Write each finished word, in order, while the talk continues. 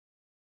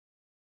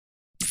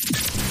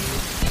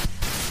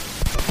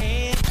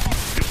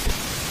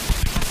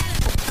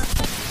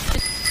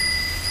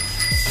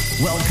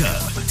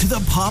Welcome to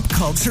the Pop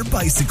Culture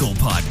Bicycle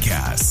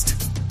Podcast.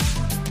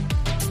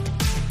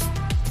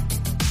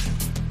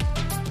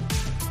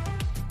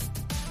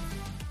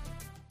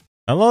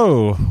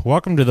 Hello,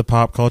 welcome to the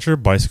Pop Culture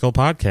Bicycle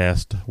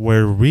Podcast,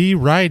 where we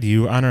ride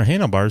you on our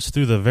handlebars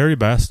through the very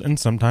best and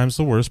sometimes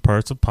the worst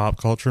parts of pop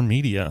culture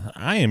media.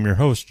 I am your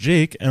host,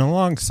 Jake, and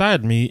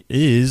alongside me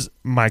is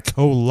my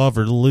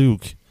co-lover,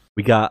 Luke.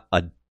 We got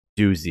a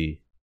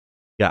doozy.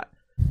 We got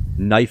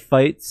knife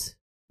fights.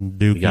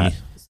 Dookie. We got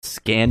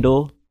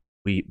scandal.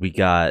 We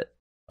got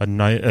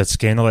a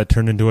scandal that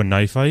turned into a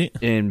knife fight.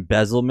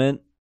 Embezzlement.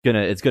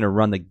 It's gonna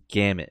run the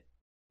gamut.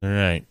 All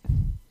right.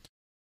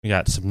 We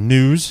got some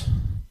news.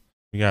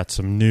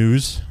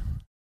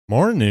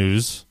 More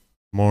news.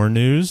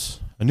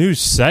 A new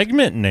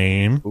segment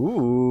name.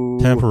 Ooh.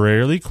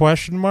 Temporarily,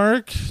 question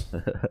mark.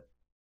 All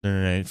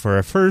right. For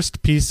our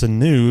first piece of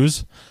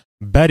news,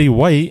 Betty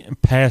White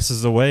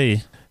passes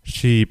away.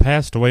 She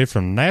passed away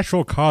from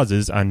natural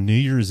causes on New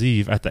Year's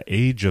Eve at the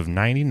age of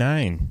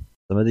 99.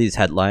 Some of these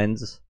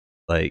headlines,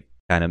 kind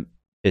of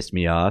pissed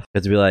me off.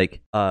 Because we're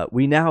like,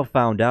 we now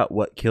found out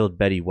what killed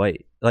Betty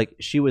White. Like,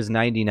 she was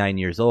 99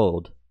 years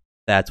old.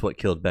 That's what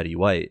killed Betty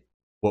White.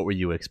 What were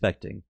you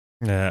expecting?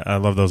 Yeah, I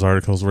love those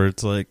articles where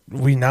it's like,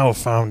 we now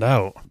found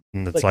out.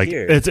 And it's like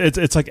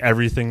it's like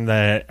everything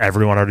that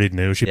everyone already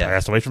knew. She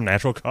passed away from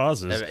natural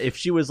causes. If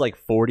she was like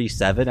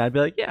 47, I'd be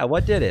like, yeah,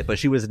 what did it? But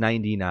she was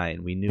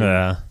 99. We knew.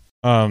 Yeah.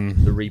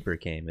 The Reaper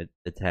came.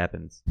 It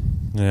happens.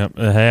 Yeah,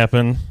 it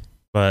happened.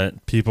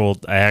 But people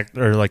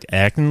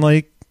acting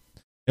like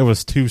it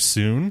was too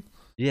soon.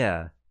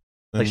 Yeah.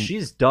 Like,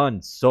 she's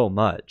done so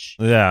much.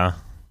 Yeah.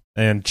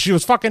 And she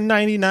was fucking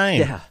 99.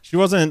 Yeah. She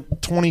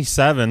wasn't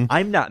 27.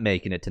 I'm not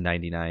making it to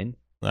 99.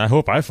 I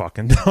hope I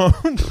fucking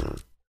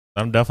don't.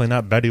 I'm definitely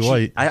not Betty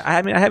White.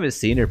 I mean, I haven't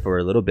seen her for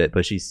a little bit,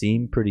 but she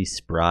seemed pretty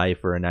spry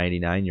for a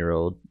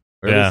 99-year-old.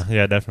 Yeah,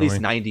 definitely. At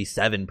least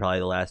 97, probably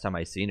the last time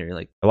I seen her.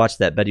 Like, I watched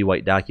that Betty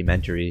White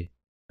documentary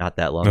not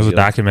that long ago. It was a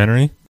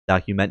documentary?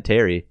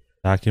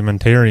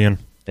 Documentarian.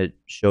 It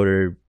showed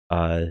her...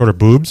 showed her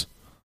boobs?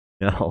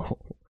 No.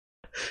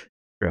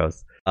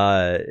 Gross.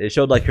 It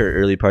showed like her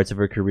early parts of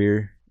her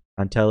career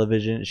on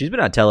television. She's been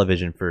on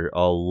television for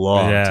a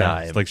long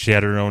time. Like she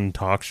had her own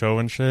talk show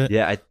and shit.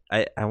 Yeah,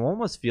 I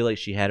almost feel like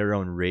she had her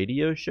own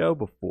radio show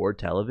before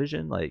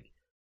television. Like,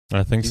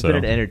 I think she's so.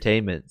 been in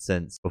entertainment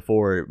since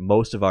before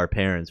most of our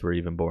parents were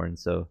even born.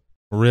 So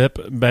rip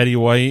Betty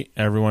White.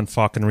 Everyone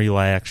fucking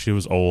relax. She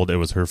was old. It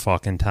was her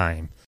fucking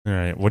time. All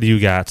right, what do you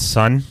got,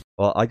 son?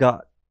 Well, I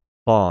got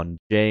Bond,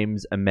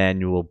 James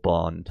Emmanuel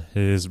Bond,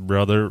 his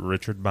brother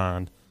Richard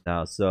Bond.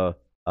 Now, so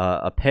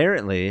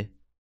apparently,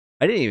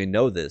 I didn't even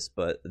know this,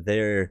 but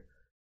there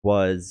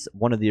was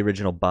one of the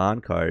original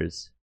Bond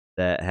cars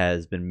that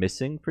has been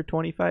missing for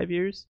 25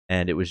 years,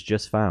 and it was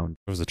just found.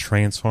 It was a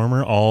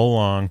Transformer all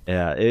along.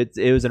 Yeah,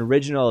 it was an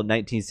original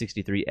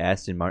 1963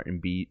 Aston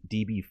Martin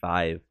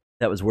DB5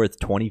 that was worth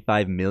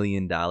 $25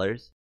 million,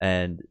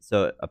 and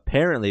so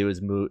apparently it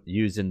was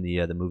used in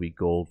the movie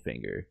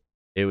Goldfinger.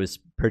 It was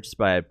purchased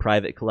by a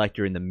private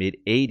collector in the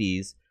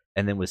mid-'80s,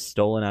 and then was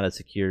stolen out of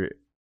secure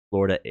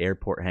Florida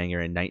airport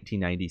hangar in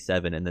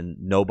 1997, and then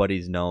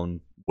nobody's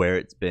known where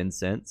it's been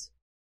since.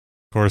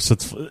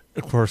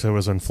 Of course, it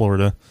was in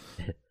Florida.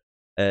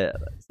 It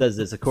says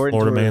this, according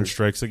Florida to her, man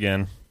strikes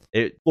again.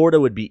 Florida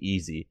would be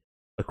easy.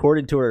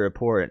 According to a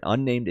report, an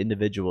unnamed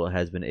individual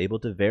has been able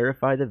to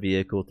verify the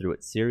vehicle through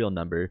its serial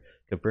number,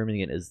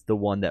 confirming it as the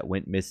one that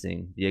went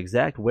missing. The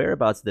exact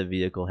whereabouts of the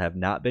vehicle have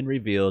not been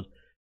revealed,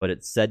 but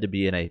it's said to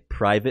be in a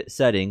private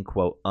setting,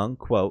 quote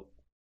unquote,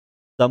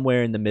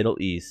 somewhere in the Middle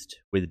East,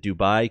 with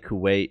Dubai,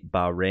 Kuwait,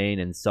 Bahrain,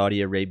 and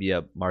Saudi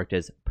Arabia marked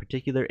as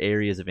particular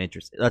areas of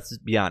interest. Let's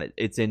be honest,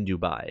 it's in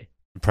Dubai.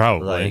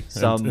 Probably. Like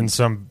in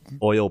some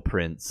oil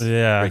prince.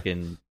 Yeah.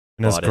 Freaking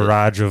in his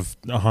garage of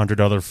 100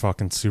 other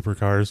fucking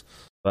supercars.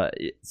 But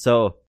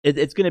so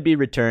it's going to be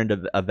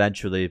returned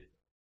eventually.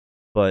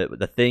 But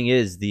the thing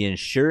is, the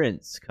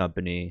insurance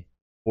company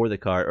for the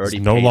car already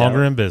no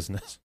longer in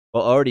business.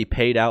 Well, already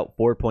paid out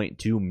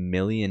 $4.2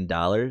 million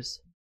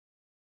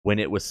when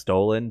it was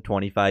stolen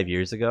 25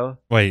 years ago.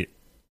 Wait,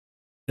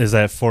 is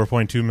that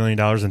 $4.2 million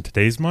in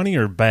today's money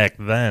or back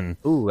then?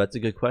 Ooh, that's a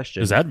good question.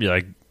 Because that'd be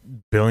like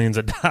billions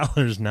of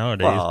dollars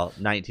nowadays. Well,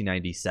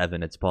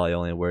 1997, it's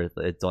only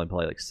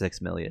probably like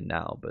 $6 million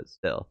now, but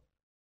still.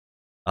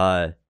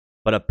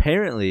 But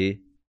apparently,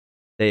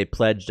 they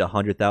pledged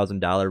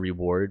 $100,000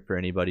 reward for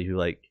anybody who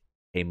like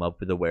came up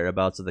with the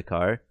whereabouts of the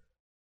car.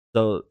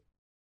 So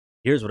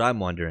here's what I'm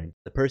wondering: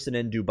 the person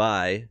in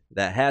Dubai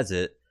that has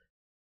it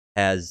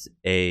has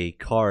a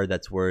car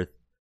that's worth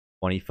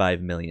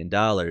 $25 million.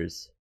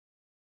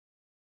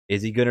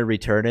 Is he going to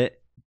return it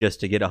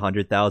just to get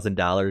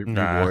 $100,000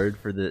 reward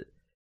for the...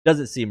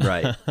 Doesn't seem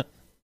right.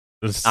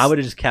 I would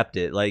have just kept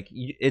it. Like,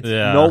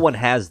 no one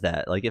has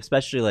that. Like,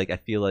 especially like I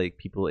feel like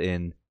people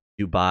in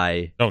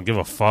Dubai don't give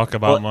a fuck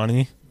about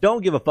money.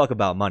 Don't give a fuck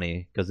about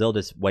money because they'll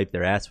just wipe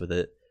their ass with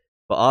it.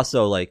 But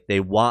also, like, they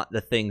want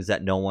the things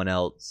that no one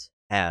else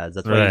has.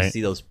 That's why you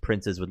see those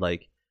princes with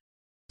like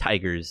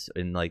tigers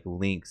and like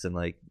lynx and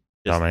like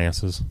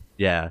Dumbasses.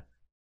 Yeah,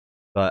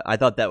 but I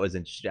thought that was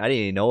interesting. I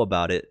didn't even know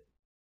about it,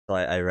 so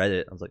I read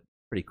it. I was like,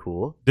 pretty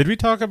cool. Did we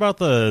talk about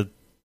this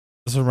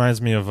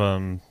reminds me of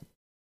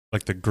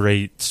like the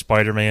great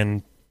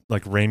Spider-Man,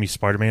 like Raimi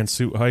Spider-Man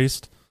suit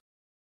heist?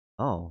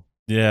 Oh.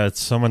 Yeah,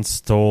 it's someone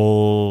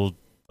stole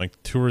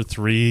like 2 or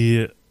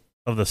 3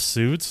 of the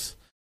suits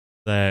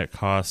that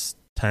cost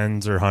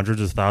tens or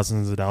hundreds of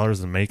thousands of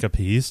dollars to make a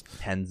piece.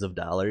 Tens of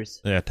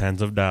dollars? Yeah,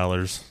 tens of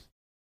dollars.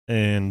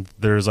 And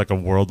there's like a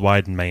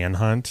worldwide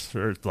manhunt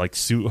or like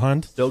suit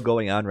hunt. Still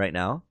going on right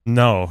now?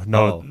 No,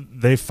 Oh.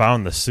 they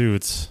found the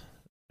suits.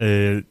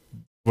 It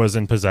was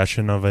in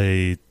possession of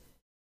a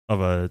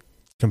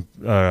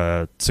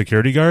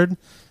security guard.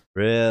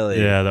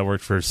 Really? Yeah, that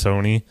worked for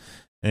Sony,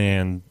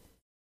 and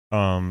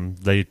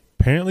they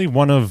apparently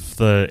one of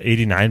the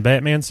 '89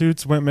 Batman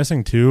suits went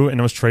missing too, and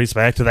it was traced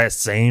back to that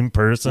same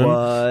person. What?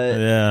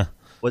 Yeah.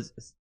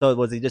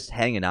 Was he just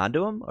hanging on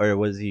to him, or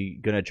was he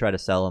gonna try to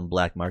sell him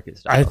black market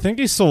style? I think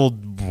he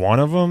sold one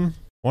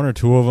or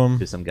two of them,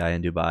 to some guy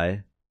in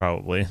Dubai,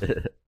 probably.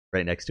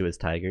 right next to his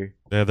tiger.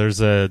 Yeah,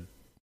 there's a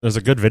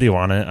good video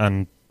on it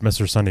on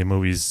Mr. Sunday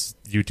Movies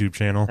YouTube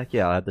channel. Heck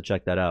yeah, I'll have to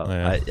check that out.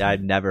 Yeah.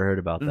 I've never heard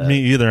about that. Me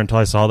either until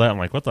I saw that. I'm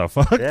like, what the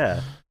fuck?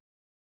 Yeah.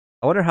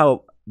 I wonder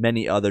how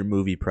many other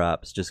movie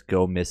props just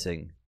go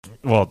missing.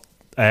 Well,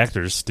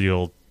 actors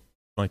steal,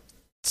 like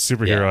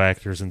superhero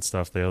actors and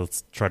stuff. They'll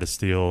try to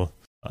steal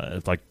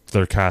like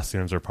their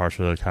costumes or parts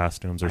of their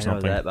costumes or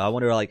something. That, but I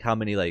wonder like how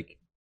many like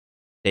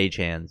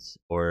stagehands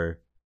or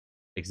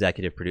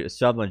executive producer,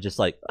 someone just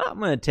like, oh, I'm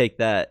gonna take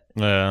that,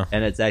 Yeah.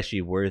 and it's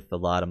actually worth a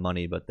lot of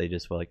money, but they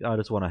just were like, oh, I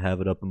just want to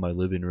have it up in my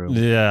living room.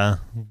 Yeah.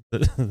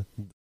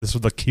 This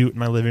would look cute in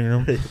my living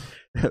room.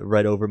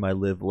 Right over my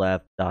live,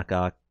 laugh, Doc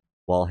Ock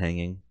wall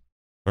hanging.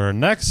 For our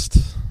next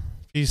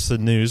piece of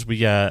news, we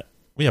have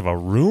a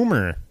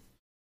rumor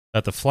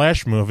that the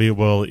Flash movie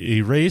will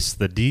erase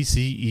the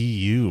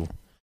DCEU.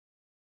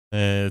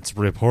 It's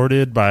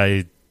reported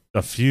by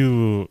a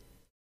few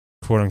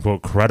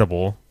quote-unquote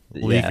credible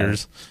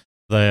leakers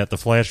that the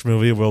Flash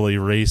movie will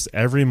erase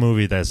every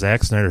movie that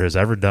Zack Snyder has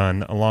ever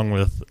done, along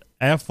with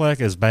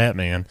Affleck as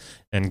Batman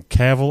and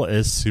Cavill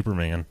as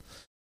Superman.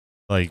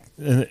 Like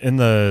in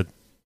the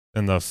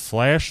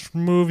Flash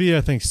movie,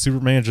 I think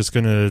WB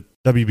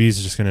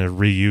is just gonna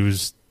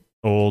reuse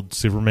old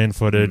Superman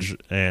footage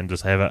and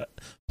just have it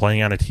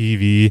playing on a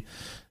TV,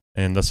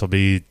 and this will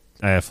be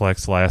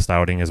Affleck's last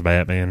outing as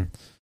Batman.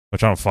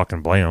 Which I don't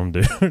fucking blame him,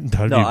 dude.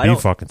 WB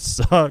fucking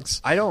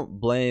sucks. I don't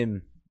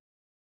blame.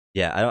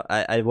 Yeah,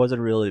 I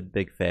wasn't really a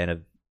big fan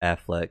of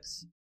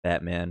Affleck's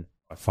Batman.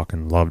 I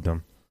fucking loved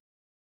him.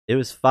 It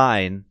was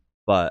fine,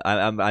 but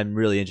I'm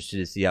really interested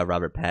to see how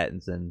Robert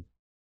Pattinson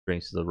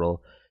brings to the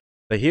role.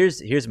 But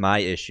here's my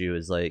issue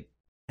is like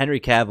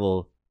Henry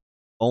Cavill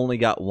only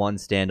got one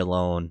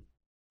standalone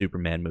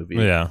Superman movie.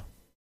 Yeah.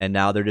 And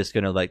now they're just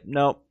gonna like,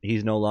 nope,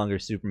 he's no longer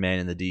Superman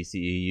in the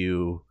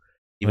DCEU.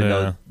 Even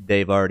though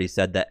they've already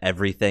said that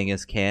everything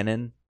is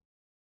canon.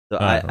 So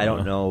I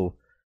don't know.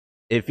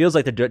 It feels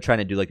like they're trying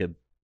to do like a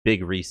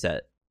big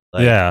reset.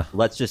 Like,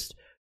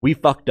 we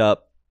fucked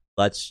up.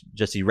 Let's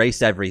just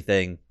erase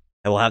everything,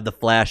 and we'll have the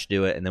Flash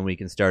do it, and then we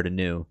can start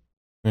anew.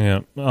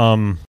 Yeah.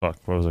 Fuck,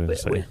 what was I going to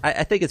say?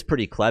 I think it's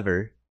pretty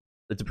clever.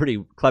 It's a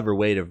pretty clever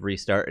way of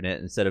restarting it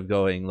instead of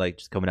going like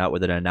just coming out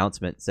with an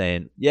announcement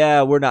saying,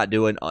 yeah, we're not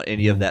doing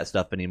any of that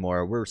stuff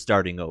anymore. We're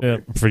starting over. Yeah,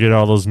 forget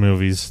all those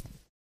movies.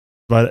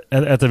 But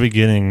at the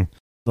beginning,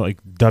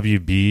 like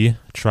WB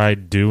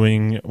tried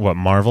doing what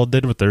Marvel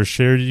did with their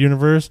shared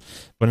universe,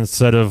 but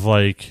instead of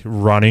like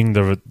running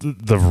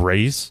the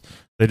race,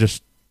 they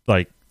just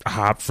like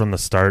hopped from the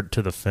start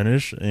to the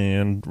finish,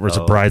 and were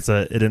surprised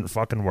that it didn't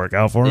fucking work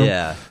out for them.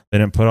 Yeah, they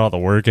didn't put all the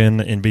work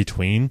in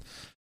between.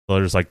 So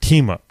they're just like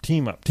team up,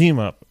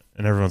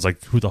 and everyone's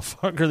like, who the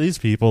fuck are these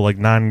people? Like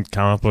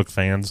non-comic book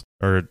fans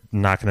are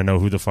not gonna know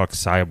who the fuck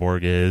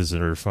Cyborg is,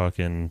 or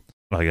fucking.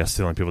 Well, I guess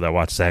the only people that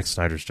watch Zack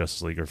Snyder's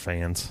Justice League are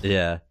fans.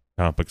 Yeah.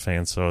 Comic book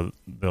fans, so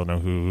they'll know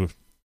who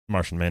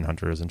Martian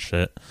Manhunter is and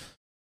shit.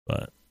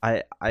 But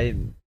I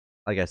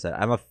like I said,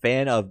 I'm a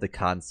fan of the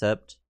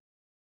concept,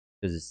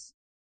 because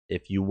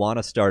if you want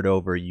to start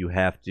over, you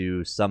have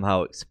to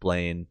somehow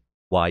explain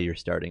why you're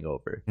starting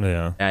over.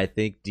 Yeah. And I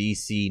think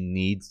DC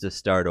needs to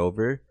start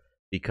over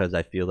because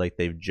I feel like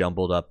they've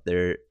jumbled up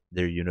their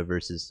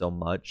universes so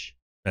much.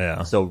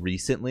 Yeah. So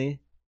recently,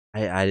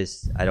 I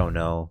don't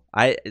know.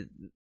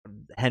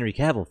 Henry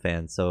Cavill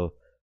fan, so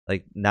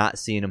like not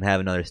seeing him have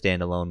another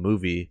standalone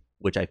movie,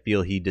 which I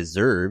feel he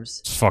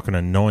deserves. It's fucking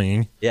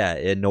annoying. Yeah,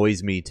 it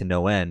annoys me to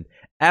no end.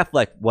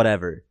 Affleck,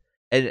 whatever.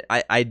 And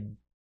I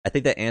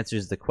think that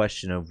answers the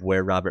question of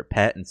where Robert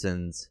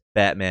Pattinson's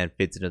Batman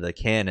fits into the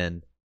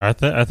canon. I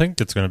think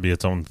it's gonna be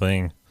its own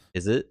thing.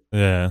 Is it?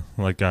 Yeah,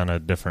 like on a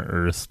different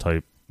Earth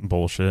type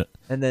bullshit.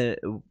 And then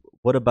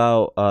what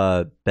about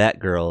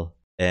Batgirl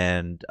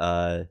and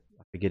I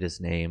forget his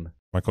name.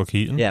 Michael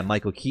Keaton? Yeah,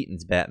 Michael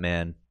Keaton's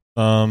Batman.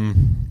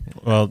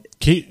 Well,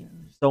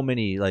 so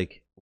many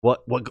like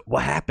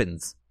what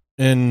happens?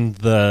 In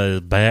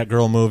the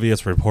Batgirl movie,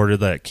 it's reported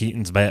that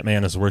Keaton's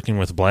Batman is working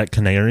with Black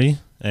Canary,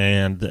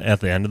 and at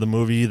the end of the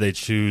movie, they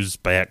choose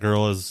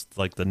Batgirl as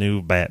like the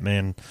new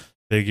Batman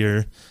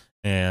figure.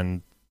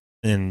 And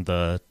in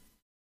the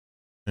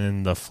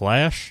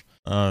Flash,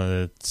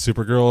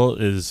 Supergirl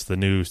is the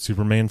new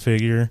Superman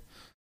figure.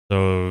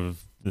 So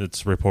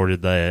it's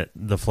reported that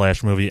the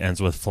Flash movie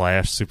ends with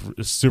Flash,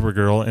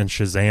 Supergirl, and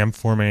Shazam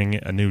forming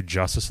a new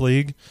Justice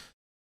League,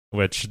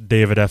 which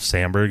David F.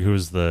 Sandberg,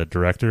 who's the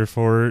director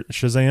for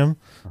Shazam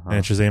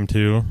and Shazam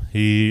 2,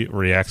 he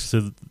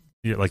reacted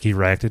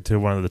to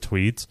one of the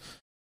tweets,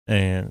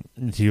 and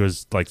he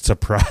was like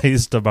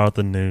surprised about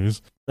the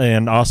news.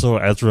 And also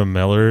Ezra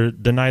Miller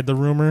denied the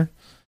rumor,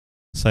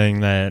 saying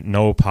that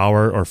no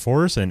power or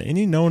force in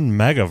any known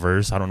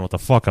megaverse, I don't know what the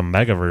fuck a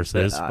megaverse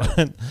is,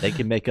 but they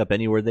can make up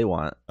any word they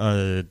want,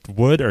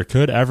 would or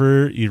could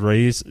ever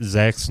erase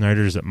Zack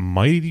Snyder's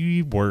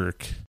mighty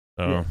work.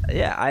 So.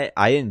 Yeah,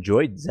 I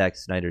enjoyed Zack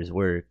Snyder's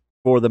work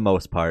for the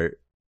most part,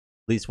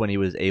 at least when he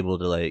was able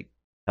to like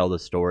tell the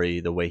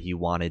story the way he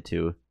wanted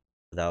to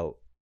without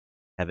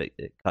having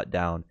it cut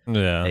down.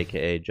 Yeah.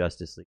 AKA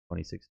Justice League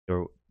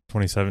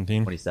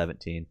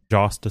 2017.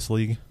 Justice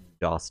League.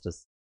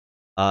 Justice.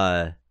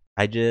 It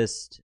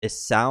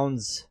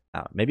sounds,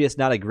 maybe it's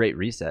not a great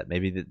reset.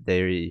 Maybe that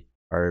they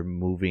are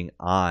moving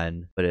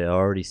on, but it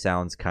already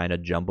sounds kind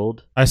of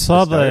jumbled. I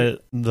saw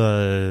that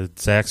the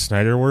Zack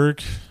Snyder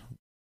work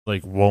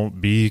like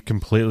won't be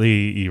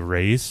completely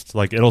erased.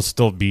 Like it'll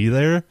still be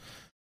there,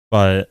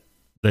 but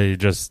they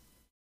just,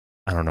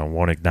 I don't know,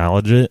 won't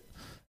acknowledge it.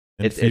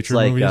 It's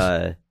like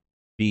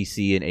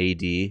BC and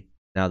AD.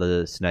 Now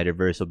the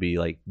Snyderverse will be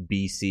like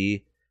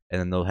BC, and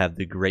then they'll have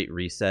the Great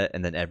Reset,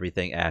 and then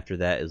everything after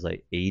that is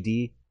like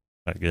AD.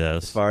 I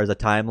guess. As far as a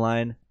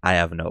timeline, I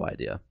have no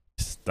idea.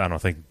 I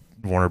don't think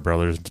Warner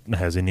Brothers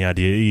has any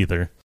idea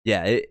either.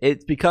 Yeah,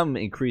 it's become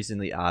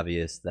increasingly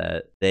obvious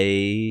that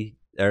they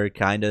are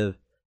kind of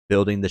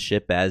building the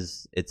ship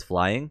as it's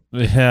flying.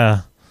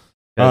 Yeah.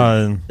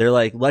 They're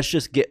like, let's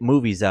just get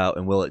movies out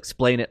and we'll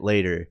explain it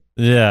later.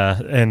 Yeah,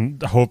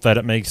 and hope that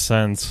it makes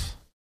sense.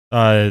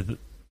 Yeah,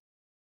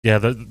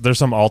 there's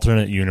some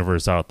alternate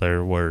universe out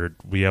there where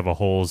we have a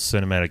whole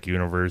cinematic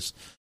universe,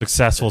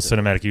 successful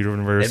cinematic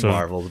universe. And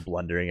Marvel's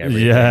blundering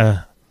everything.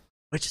 Yeah.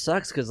 Which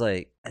sucks because,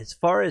 like, as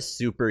far as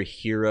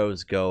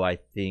superheroes go, I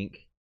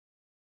think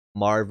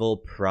Marvel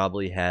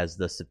probably has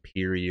the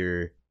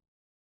superior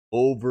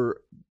overall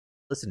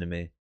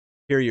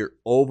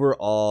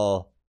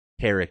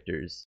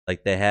characters.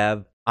 Like, they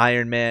have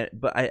Iron Man,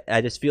 but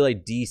I just feel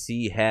like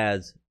DC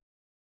has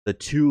the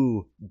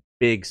two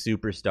big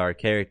superstar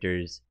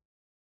characters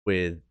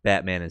with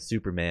Batman and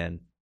Superman,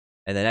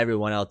 and then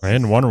everyone else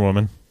and Wonder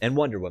Woman.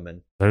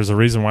 There's a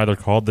reason why they're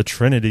called the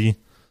Trinity.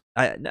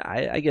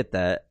 I get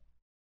that.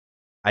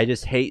 I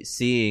just hate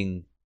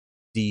seeing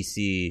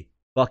DC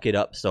fuck it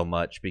up so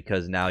much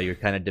because now you're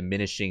kind of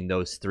diminishing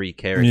those three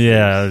characters.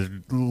 Yeah,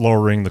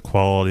 lowering the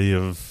quality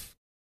of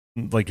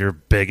like your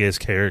biggest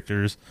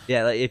characters.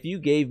 Yeah, like if you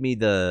gave me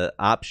the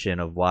option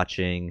of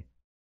watching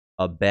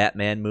a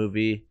Batman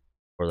movie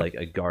or like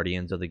a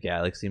Guardians of the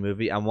Galaxy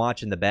movie, I'm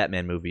watching the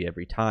Batman movie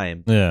every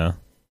time. Yeah.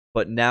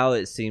 But now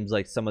it seems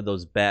like some of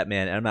those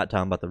Batman, and I'm not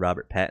talking about the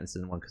Robert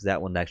Pattinson one because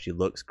that one actually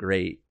looks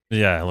great.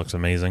 Yeah, it looks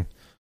amazing.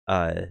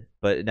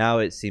 But now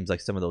it seems like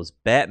some of those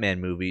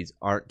Batman movies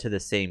aren't to the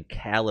same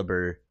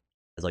caliber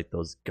as like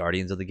those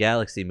Guardians of the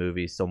Galaxy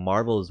movies. So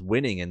Marvel's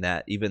winning in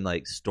that, even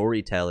like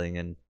storytelling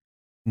and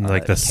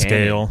like the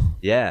scale.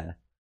 Yeah.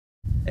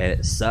 And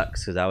it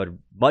sucks because I would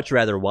much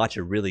rather watch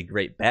a really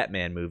great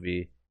Batman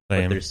movie,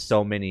 but there's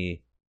so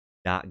many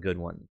not good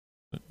ones.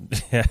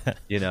 Yeah.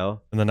 You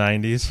know? In the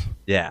 90s.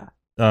 Yeah.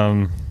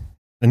 And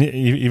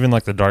even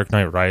like The Dark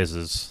Knight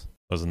Rises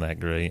wasn't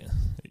that great.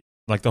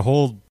 Like the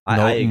whole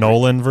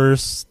Nolan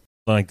verse,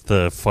 like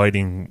the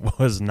fighting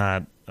was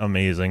not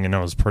amazing, and it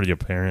was pretty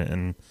apparent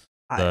in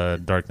the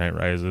Dark Knight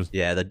Rises.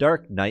 Yeah, The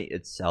Dark Knight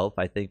itself,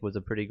 I think, was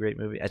a pretty great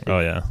movie. I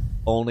think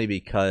only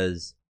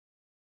because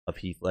of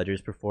Heath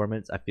Ledger's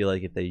performance. I feel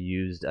like if they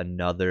used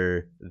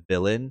another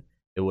villain,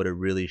 it would have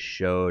really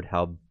showed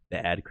how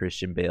bad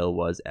Christian Bale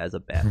was as a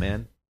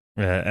Batman.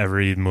 Yeah,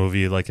 every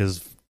movie, like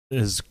his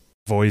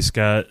voice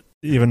got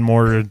even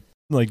more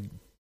like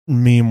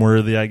meme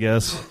worthy, I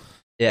guess.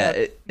 Yeah,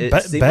 it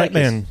seemed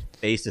Batman like his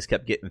face just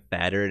kept getting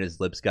fatter and his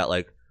lips got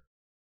like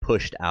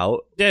pushed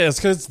out. Yeah, it's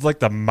because like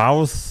the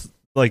mouth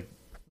like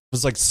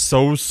was like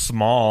so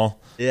small.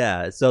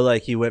 Yeah, so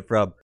like he went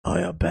from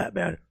I am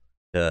Batman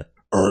to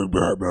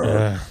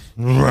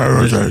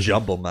just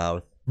jumble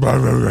mouth.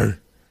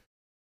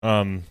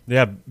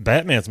 Yeah,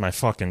 Batman's my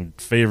fucking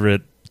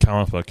favorite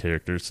comic book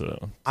character.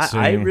 So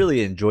I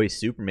really enjoy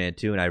Superman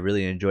too, and I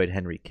really enjoyed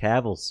Henry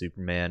Cavill's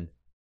Superman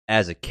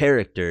as a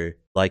character.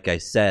 Like I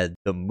said,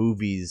 the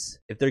movies,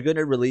 if they're going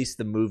to release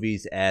the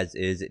movies as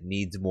is, it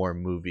needs more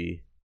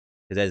movie.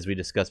 Because as we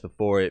discussed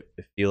before, I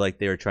feel like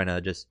they were trying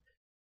to just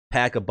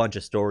pack a bunch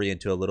of story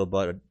into a little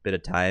bit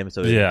of time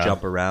so it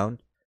jump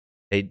around.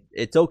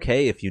 It's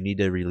okay if you need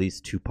to release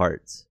 2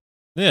 parts.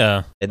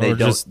 Yeah. And Or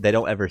they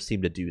don't ever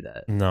seem to do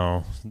that.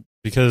 No,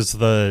 because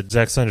the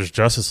Zack Snyder's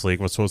Justice League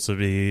was supposed to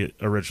be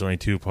originally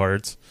 2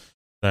 parts.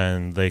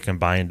 Then they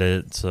combined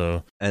it,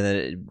 so... And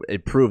then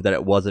it proved that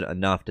it wasn't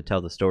enough to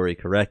tell the story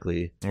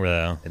correctly.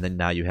 Yeah. And then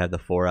now you have the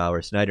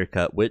 4-hour Snyder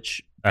Cut,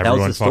 which Everyone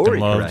tells the story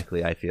loved.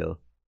 correctly, I feel.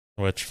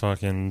 Which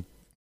fucking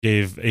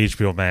gave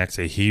HBO Max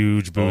a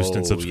huge boost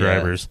in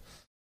subscribers. Yeah.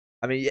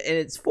 I mean, and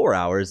it's 4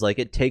 hours. Like,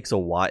 it takes a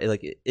while.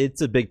 Like,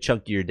 it's a big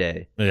chunk of your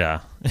day.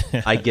 Yeah.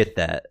 I get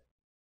that.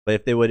 But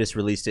if they would have just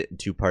released it in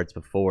 2 parts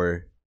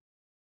before...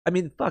 I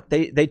mean, fuck,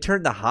 they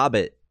turned The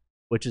Hobbit,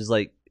 which is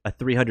like a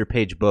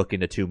 300-page book,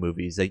 into 2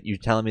 movies. Like, you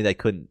telling me they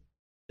couldn't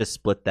just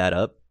split that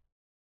up?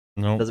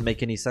 No. Nope. Doesn't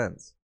make any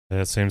sense.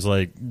 It seems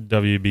like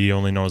WB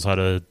only knows how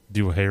to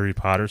do Harry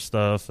Potter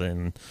stuff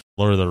and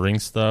Lord of the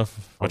Rings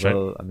stuff.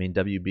 Although, I mean,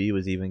 WB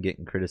was even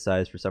getting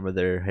criticized for some of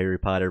their Harry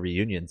Potter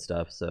reunion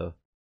stuff, so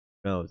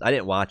who knows? I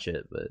didn't watch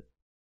it, but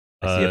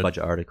I see a bunch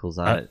of articles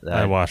on it.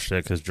 I watched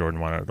it because Jordan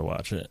wanted to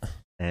watch it.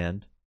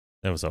 And?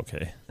 It was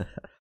okay.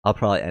 I'll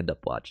probably end up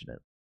watching it.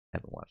 I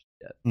haven't watched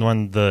it yet.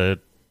 When the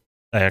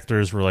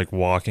actors were like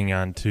walking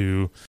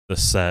onto the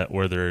set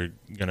where they're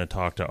going to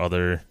talk to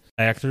other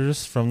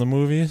actors from the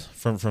movies,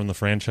 from the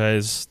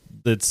franchise,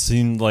 it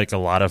seemed like a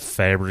lot of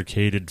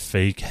fabricated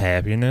fake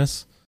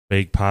happiness,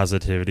 fake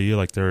positivity.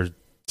 Like they're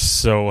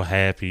so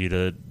happy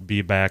to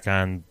be back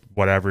on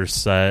whatever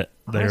set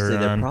Honestly, they're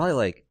on. They're probably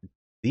like,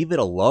 leave it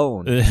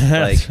alone.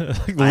 Like,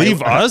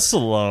 leave us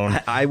alone.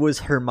 I was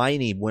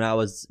Hermione when I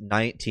was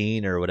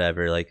 19 or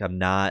whatever. Like, I'm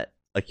not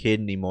a kid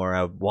anymore.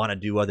 I want to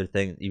do other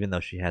things, even though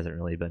she hasn't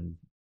really been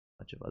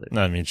much of other things.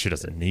 I mean, she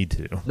doesn't need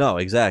to. No,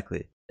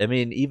 exactly. I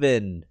mean,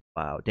 even,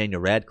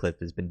 Daniel Radcliffe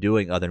has been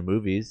doing other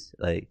movies.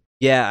 Like,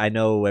 yeah, I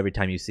know every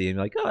time you see him,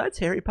 you're like, oh, that's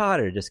Harry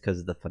Potter, just because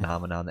of the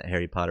phenomenon that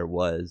Harry Potter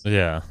was.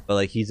 Yeah. But,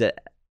 like, he's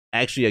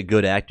actually a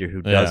good actor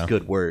who does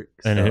good work.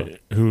 And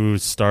who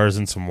stars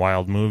in some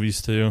wild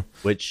movies, too.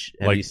 Which,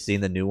 have you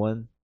seen the new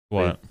one?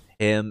 What? With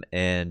him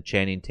and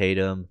Channing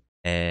Tatum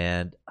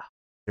and, what's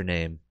her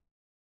name?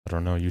 I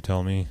don't know. You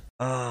tell me.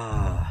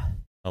 I'll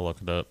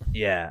look it up.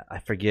 Yeah, I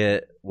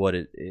forget what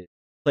it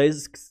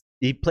plays.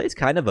 He plays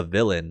kind of a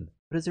villain.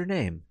 What is her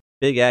name?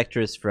 Big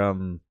actress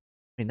from,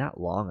 I mean,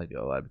 not long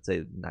ago. I would say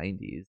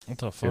 90s. What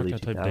the fuck? I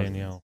typed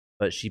Danielle.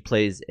 But she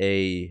plays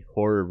a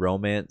horror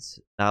romance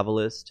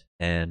novelist,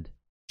 and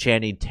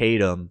Channing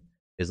Tatum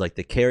is like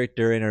the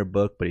character in her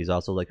book, but he's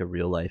also like a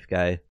real life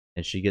guy.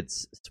 And she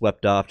gets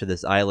swept off to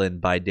this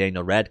island by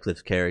Daniel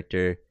Radcliffe's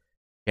character.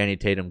 Channing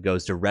Tatum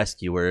goes to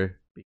rescue her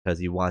because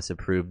he wants to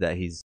prove that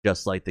he's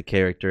just like the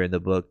character in the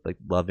book, like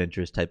love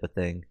interest type of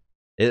thing.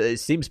 It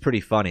seems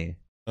pretty funny.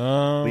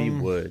 We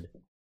would.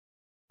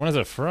 When is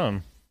it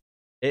from?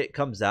 It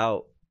comes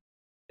out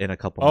in a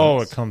couple months.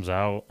 Oh, it comes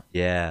out.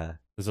 Yeah.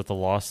 Is it The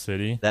Lost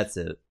City? That's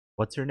it.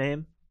 What's her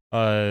name?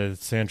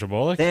 Sandra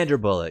Bullock? Sandra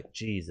Bullock.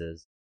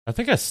 Jesus. I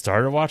think I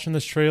started watching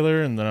this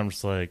trailer, and then I'm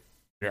just like,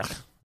 yeah,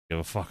 give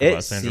a fuck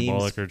about Sandra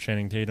Bullock or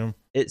Channing Tatum.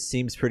 It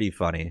seems pretty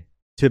funny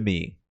to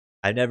me.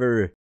 I've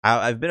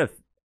been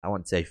I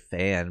wouldn't say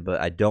fan,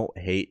 but I don't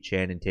hate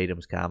Channing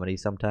Tatum's comedy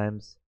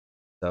sometimes.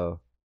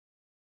 So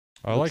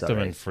I liked him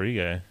in Free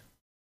Guy.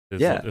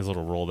 His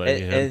little role that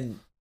he had. And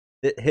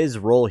his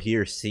role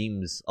here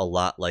seems a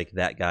lot like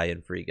that guy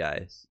in Free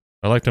Guys.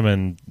 I liked him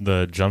in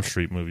the Jump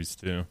Street movies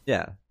too.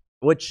 Yeah.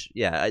 Which,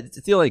 yeah,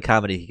 it's the only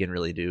comedy he can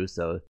really do,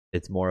 so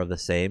it's more of the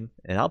same.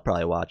 And I'll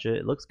probably watch it.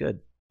 It looks good.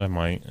 I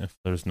might, if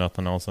there's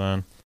nothing else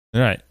on.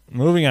 All right,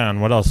 moving on.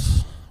 What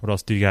else? What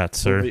else do you got,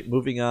 sir?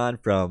 Moving on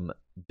from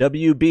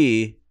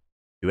WB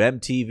to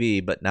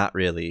MTV, but not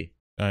really.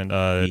 And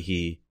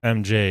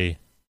MJ.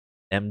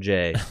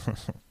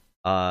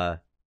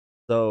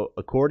 So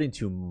according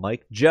to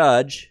Mike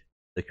Judge,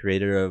 the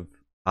creator of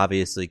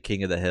obviously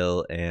King of the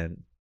Hill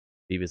and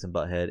Beavis and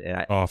Butthead,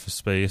 and Office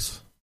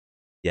Space.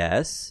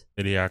 Yes.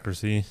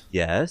 Idiocracy.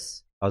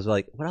 Yes. I was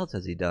like, what else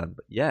has he done?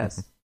 But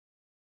yes.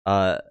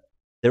 There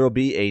will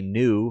be a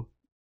new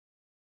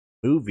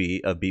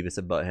movie of Beavis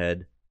and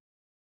Butthead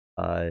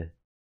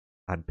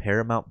on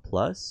Paramount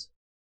Plus.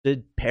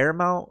 Is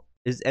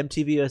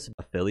MTV an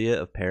affiliate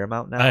of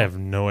Paramount now? I have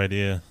no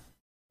idea.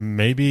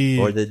 Maybe.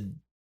 Or did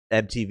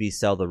MTV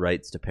sell the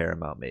rights to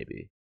Paramount,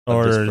 maybe?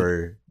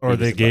 Or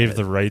they gave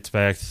the rights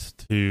back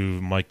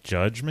to Mike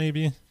Judge,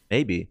 maybe?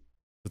 Maybe.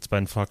 It's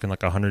been fucking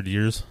like 100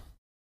 years.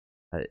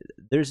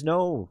 There's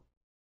no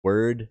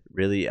word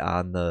really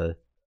on the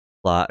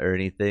plot or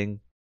anything,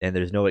 and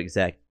there's no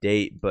exact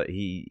date, but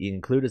he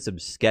included some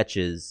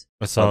sketches.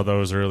 I saw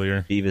those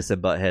earlier. Beavis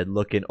and Butthead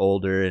looking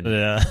older and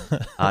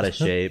out of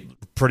shape.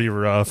 Pretty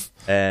rough.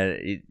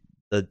 And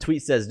the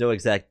tweet says no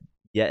exact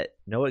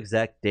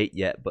date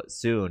yet, but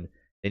soon.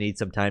 They need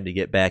some time to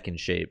get back in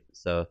shape.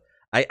 So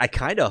I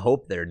kind of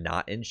hope they're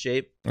not in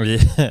shape.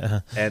 Yeah.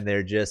 And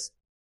they're just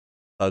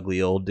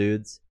ugly old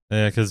dudes.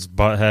 Yeah, because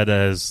Butthead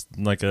has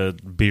like a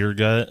beer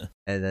gut.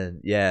 And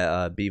then,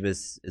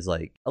 Beavis is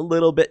like a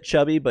little bit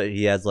chubby, but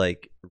he has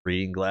like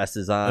reading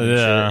glasses on.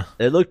 Yeah.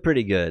 It looked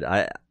pretty good.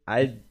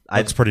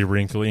 Looks pretty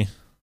wrinkly.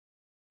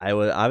 I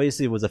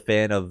obviously was a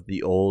fan of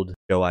the old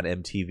show on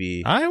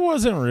MTV. I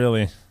wasn't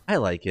really. I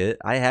like it.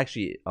 I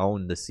actually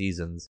own the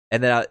seasons.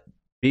 And then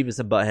Beavis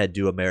and Butthead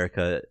Do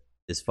America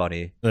is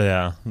funny.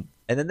 Yeah.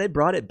 And then they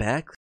brought it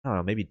back, I don't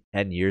know, maybe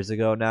 10 years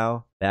ago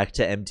now, back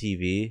to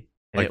MTV.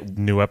 Like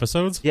new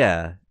episodes?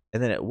 Yeah.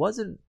 And then it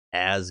wasn't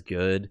as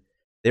good.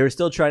 They were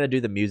still trying to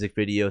do the music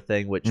video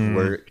thing, which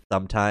worked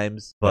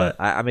sometimes. But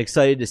I'm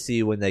excited to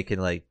see when they can,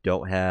 like,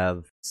 don't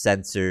have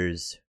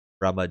censors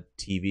from a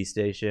TV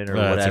station or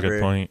whatever. That's a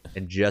good point.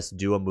 And just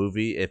do a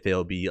movie if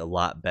it'll be a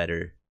lot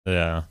better.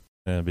 Yeah.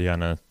 It'll be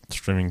on a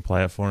streaming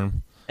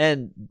platform.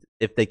 And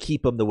if they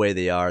keep them the way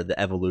they are, the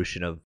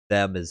evolution of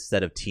them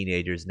instead of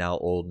teenagers, now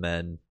old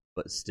men,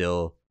 but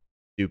still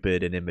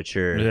stupid and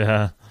immature.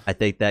 Yeah. I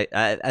think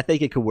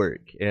it could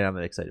work, and I'm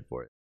excited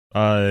for it.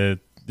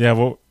 Yeah,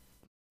 well,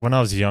 when I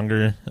was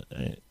younger,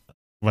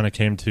 when it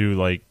came to,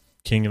 like,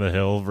 King of the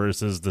Hill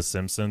versus The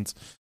Simpsons.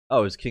 Oh,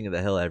 it was King of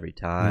the Hill every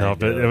time. No,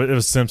 but it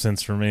was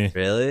Simpsons for me.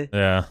 Really?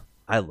 Yeah.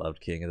 I loved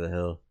King of the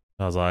Hill.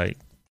 I was like,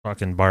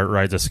 fucking Bart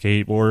rides a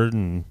skateboard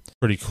and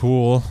pretty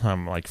cool.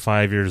 I'm like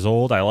 5 years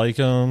old. I like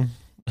him.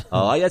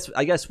 Oh, I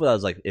guess what I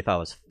was like, if I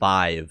was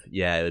 5,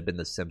 yeah, it would have been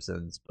The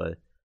Simpsons. But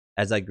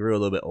as I grew a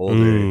little bit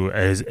older, ooh,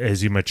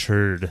 as you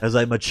matured, as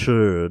I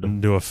matured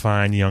into a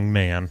fine young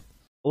man.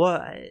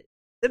 Well,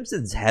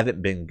 Simpsons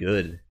haven't been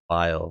good in a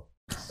while.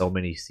 So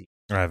many seasons.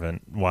 I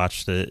haven't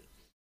watched it.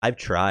 I've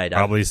tried.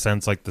 Probably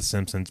since like the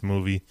Simpsons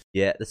movie.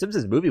 Yeah, the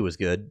Simpsons movie was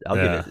good. Give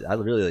it. I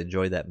really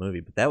enjoyed that movie,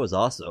 but that was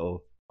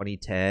also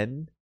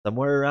 2010,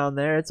 somewhere around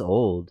there. It's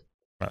old.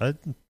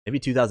 Maybe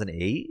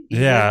 2008.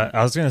 Yeah,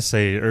 I was gonna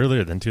say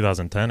earlier than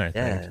 2010. I think.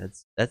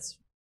 Yeah,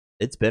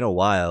 it's been a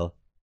while.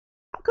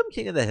 How come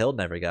King of the Hill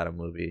never got a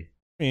movie?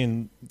 I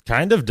mean,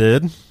 kind of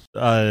did.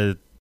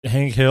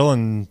 Hank Hill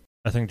and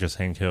I think just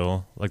Hank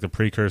Hill, like the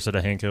precursor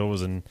to Hank Hill,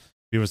 was in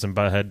Beavis and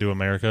Butthead Do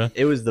America.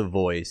 It was The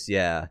Voice,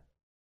 yeah,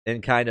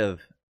 and kind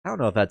of. I don't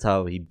know if that's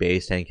how he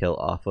based Hank Hill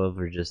off of,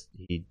 or just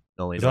he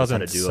only knows how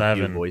to do a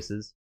few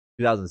voices.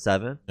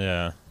 2007.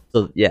 Yeah.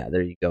 So yeah,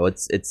 there you go.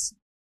 It's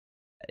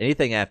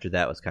anything after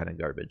that was kind of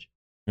garbage.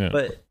 Yeah.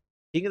 But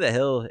King of the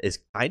Hill is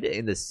kind of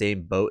in the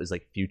same boat as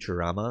like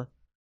Futurama,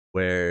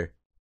 where it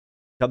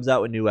comes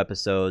out with new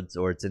episodes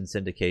or it's in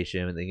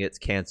syndication and then gets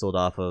canceled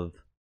off of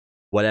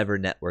whatever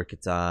network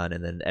it's on,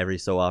 and then every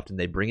so often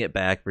they bring it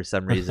back for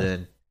some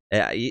reason.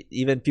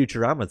 Even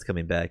Futurama's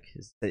coming back.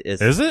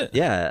 Is it?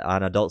 Yeah,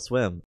 on Adult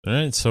Swim. All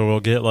right, so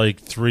we'll get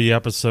like 3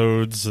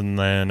 episodes, and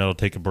then it'll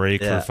take a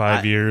break for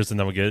 5 years, and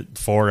then we'll get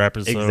 4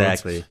 episodes.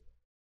 Exactly.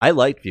 I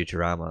liked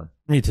Futurama.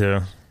 Me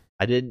too.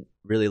 I didn't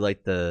really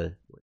like the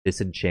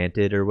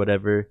Disenchanted or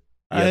whatever.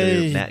 The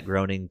other Matt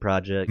Groening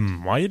project.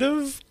 Might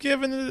have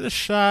given it a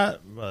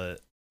shot,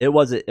 but it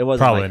wasn't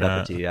probably my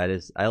cup of tea.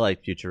 I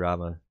like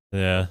Futurama.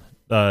 Yeah.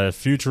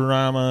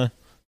 Futurama,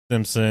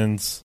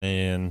 Simpsons,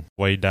 and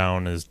way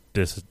down is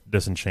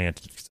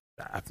Disenchanted.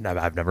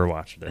 I've never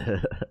watched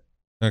it.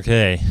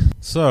 Okay,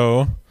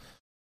 so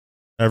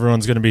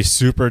everyone's going to be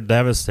super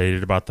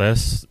devastated about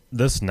this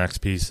next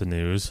piece of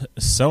news.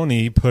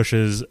 Sony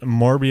pushes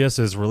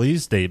Morbius'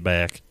 release date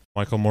back.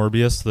 Michael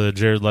Morbius, the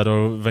Jared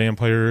Leto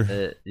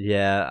vampire.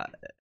 Yeah.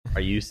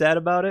 Are you sad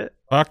about it?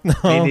 Fuck no.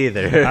 Me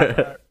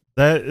neither.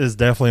 That is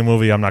definitely a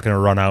movie I'm not going to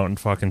run out and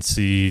fucking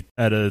see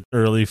at an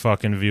early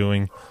fucking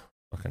viewing.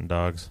 Fucking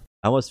dogs.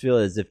 I almost feel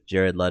as if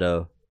Jared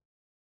Leto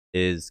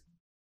is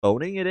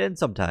phoning it in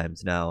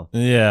sometimes now.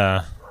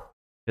 Yeah.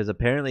 Because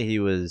apparently he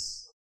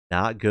was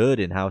not good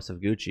in House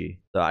of Gucci.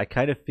 So I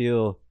kind of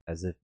feel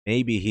as if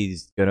maybe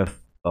he's going to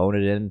phone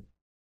it in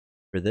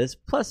for this.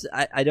 Plus,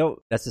 I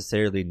don't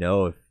necessarily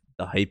know if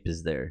the hype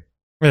is there.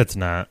 It's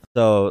not.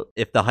 So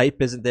if the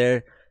hype isn't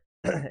there,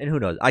 and who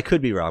knows, I could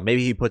be wrong.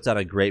 Maybe he puts on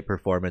a great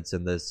performance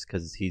in this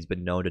because he's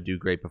been known to do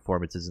great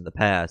performances in the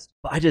past.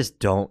 But I just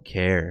don't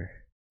care.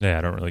 Yeah,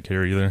 I don't really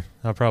care either.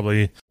 I'll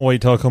probably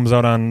wait till it comes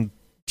out on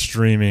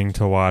streaming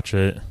to watch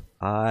it.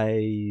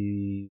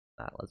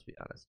 Let's be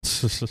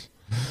honest.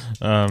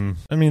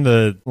 I mean,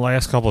 the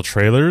last couple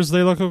trailers,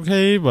 they look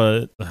okay,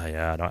 but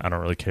yeah, I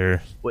don't really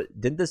care.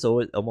 Didn't this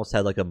almost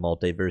have like a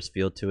multiverse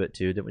feel to it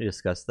too? Didn't we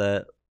discuss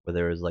that? Where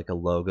there was like a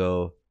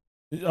logo.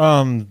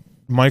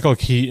 Michael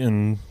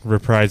Keaton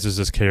reprises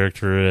his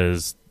character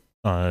as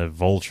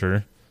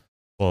Vulture.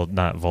 Well,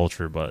 not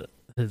Vulture, but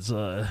his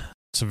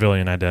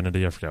civilian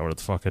identity. I forgot what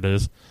the fuck it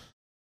is.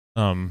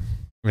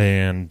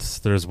 And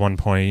there's one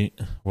point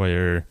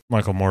where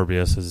Michael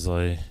Morbius is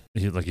like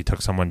he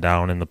took someone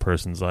down, and the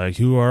person's like,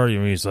 "Who are you?"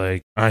 And he's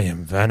like, "I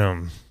am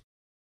Venom."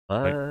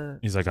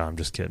 He's like, "Oh, I'm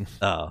just kidding."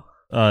 Oh.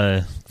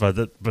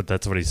 But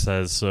that's what he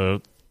says.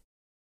 So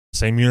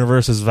same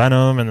universe as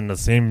Venom, and then the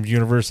same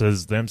universe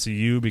as the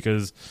MCU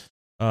because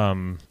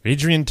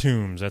Adrian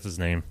Toomes, that's his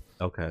name.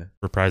 Okay.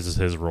 Reprises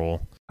his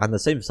role. On the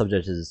same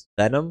subject as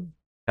Venom,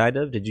 kind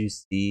of. Did you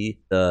see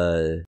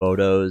the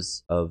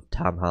photos of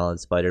Tom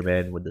Holland's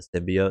Spider-Man with the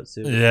symbiote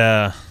suit?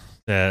 Yeah.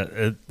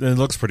 It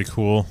looks pretty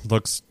cool.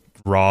 Looks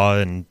raw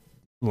and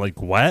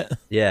like wet.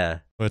 Yeah.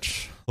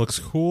 Which looks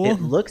cool.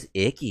 It looks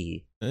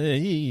icky.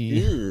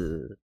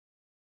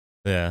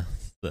 Yeah.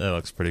 That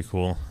looks pretty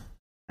cool.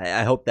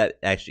 I hope that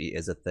actually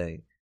is a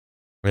thing.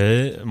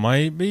 It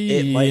might be.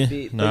 It might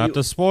be. Not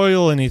to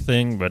spoil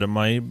anything, but it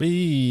might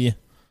be.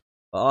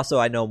 Also,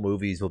 I know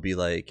movies will be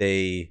like,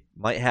 they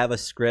might have a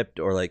script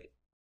or like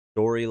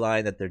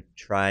storyline that they're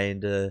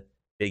trying to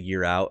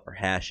figure out or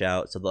hash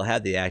out. So they'll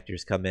have the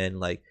actors come in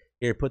like,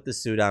 here, put the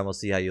suit on. We'll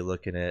see how you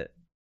look in it.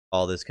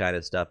 All this kind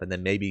of stuff. And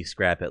then maybe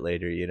scrap it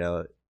later,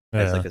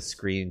 as like a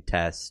screen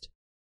test.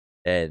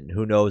 And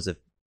who knows if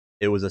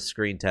it was a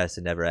screen test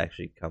and never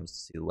actually comes to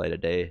see the light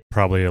of day.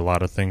 Probably a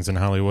lot of things in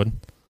Hollywood.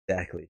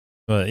 Exactly.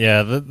 But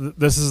yeah,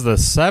 this is the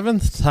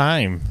 7th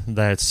time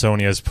that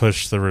Sony has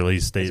pushed the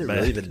release date Has it back.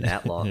 really been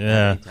that long?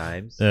 Yeah. How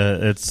many times?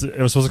 It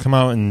was supposed to come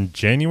out in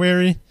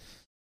January,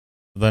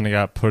 then it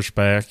got pushed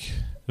back.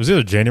 It was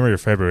either January or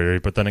February,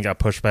 but then it got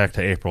pushed back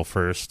to April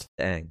 1st.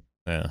 Dang.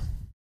 Yeah.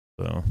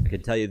 So I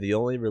can tell you the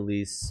only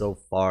release so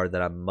far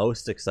that I'm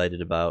most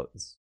excited about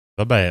is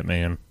the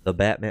Batman. the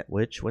Batman.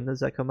 When does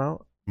that come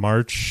out?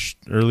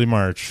 Early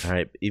March. All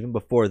right. Even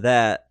before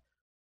that,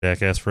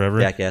 Jackass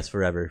Forever. Jackass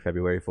Forever,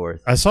 February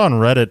 4th. I saw on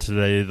Reddit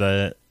today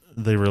that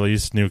they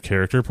released new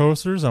character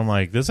posters. I'm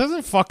like, this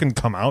hasn't fucking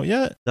come out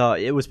yet? No,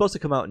 it was supposed to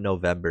come out in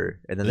November,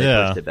 and then they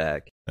pushed it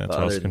back. That's But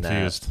why I was other than that-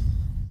 confused.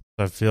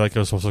 I feel like it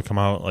was supposed to come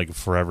out like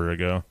forever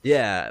ago.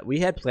 Yeah, we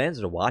had plans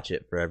to watch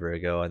it forever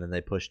ago, and then they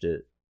pushed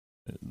it.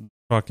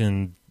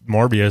 Fucking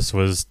Morbius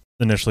was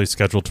initially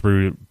scheduled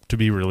to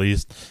be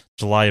released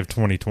July of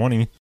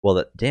 2020. Well,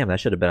 that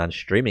should have been on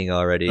streaming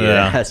already.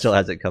 Yeah. That still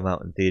hasn't come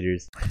out in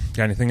theaters.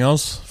 Got anything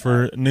else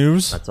for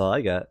news? That's all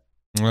I got.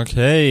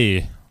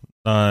 Okay.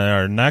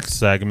 Our next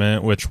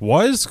segment, which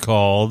was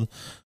called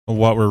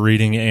What We're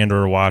Reading and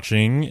or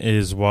Watching,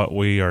 is what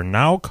we are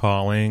now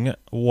calling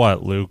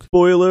what, Luke?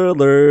 Spoiler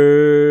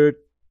alert!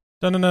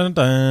 Dun, dun, dun,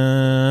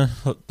 dun.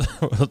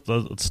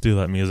 Let's do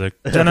that music.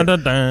 Dun, dun,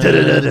 dun, dun.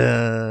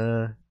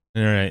 Da-da-da-da.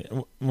 All right.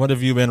 What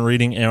have you been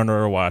reading and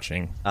or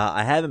watching?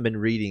 I haven't been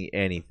reading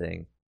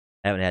anything.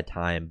 I haven't had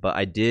time, but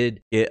I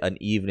did get an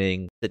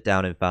evening, sit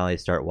down and finally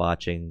start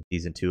watching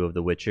season 2 of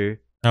The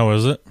Witcher. How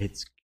is it?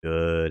 It's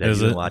good. Have Is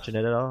you been it? watching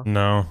it at all?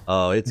 No.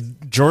 Oh, it's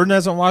Jordan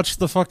hasn't watched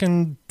the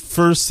fucking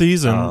first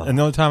season, Oh. and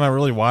the only time I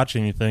really watch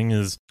anything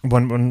is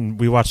when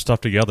we watch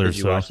stuff together. Did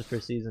you so watch the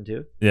first season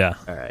too? yeah,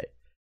 All right.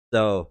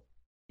 So,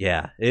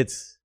 yeah,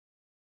 it's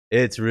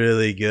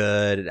really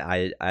good.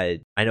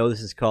 I know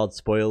this is called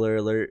spoiler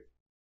alert,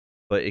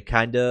 but it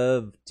kind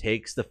of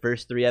takes the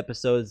first 3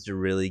 episodes to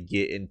really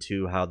get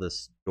into how the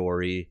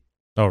story.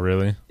 oh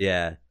really?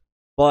 Yeah,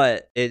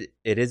 but it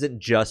isn't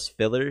just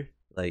filler.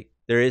 Like,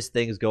 there is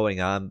things going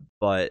on,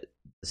 but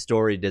the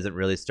story doesn't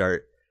really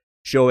start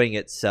showing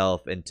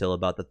itself until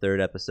about the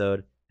 3rd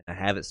episode. I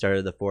haven't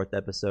started the 4th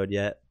episode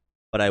yet,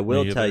 but I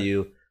will Me tell either.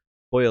 you,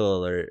 spoiler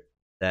alert,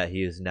 that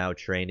he is now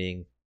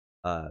training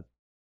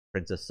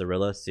Princess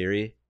Cirilla,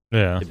 Ciri,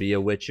 Yeah. to be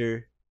a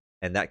Witcher,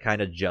 and that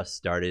kind of just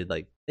started.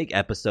 Like, I think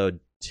episode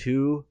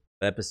 2,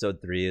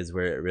 episode 3 is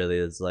where it really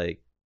is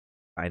like,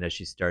 I know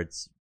she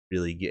starts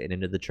really getting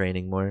into the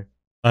training more.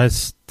 I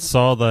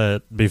saw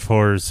that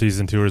before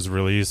season 2 was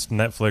released.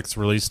 Netflix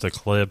released a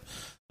clip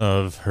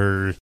of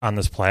her on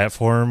this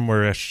platform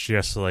where she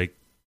has to like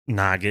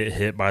not get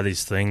hit by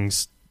these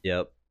things,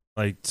 Yep.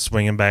 like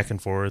swinging back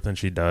and forth, and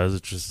she does.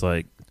 It's just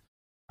like,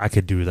 I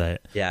could do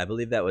that. Yeah, I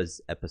believe that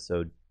was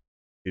episode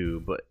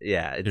 2, but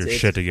yeah, Get your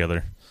shit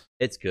together.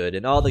 it's good.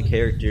 And all the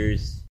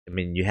characters, I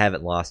mean, you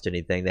haven't lost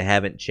anything. They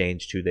haven't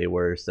changed who they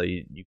were, so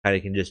you kind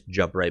of can just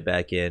jump right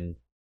back in,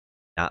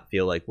 not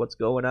feel like, what's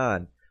going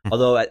on?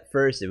 Although at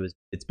first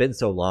it's been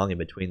so long in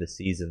between the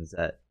seasons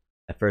that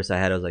at first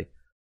I was like,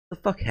 what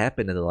the fuck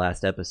happened in the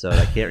last episode?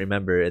 I can't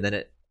remember. And then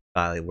it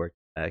finally worked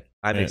back.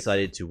 I'm Yeah.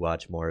 excited to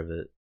watch more of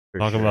it. for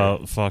Talk sure.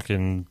 about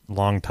fucking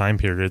long time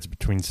periods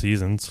between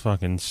seasons.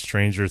 Fucking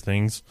Stranger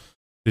Things,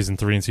 season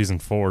 3 and season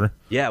 4.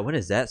 Yeah, when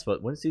is that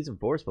supposed? When is season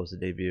 4 supposed to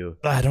debut?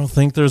 I don't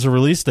think there's a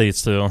release date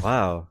still.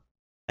 Wow,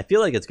 I feel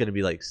like it's gonna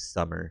be like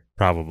summer,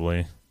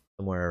 Probably.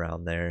 somewhere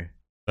around there.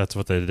 That's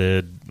what they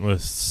did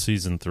with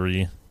season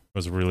 3.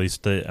 Was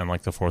released date on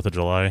like the 4th of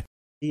July.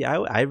 Yeah,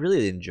 I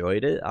really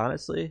enjoyed it,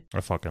 honestly.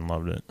 I fucking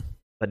loved it.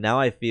 But now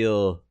I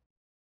feel,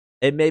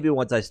 and maybe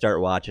once I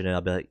start watching it,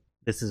 I'll be like,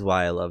 this is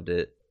why I loved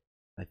it.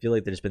 I feel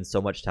like there's been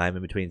so much time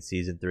in between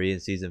season 3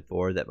 and season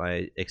 4 that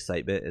my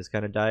excitement has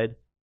kind of died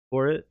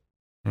for it.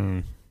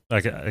 I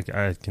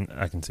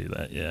can see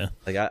that. Yeah.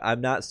 Like,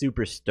 I'm not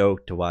super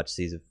stoked to watch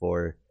season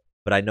 4,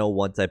 but I know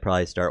once I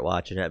probably start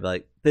watching it, I'll be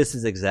like, this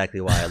is exactly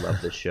why I love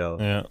this show.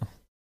 Yeah.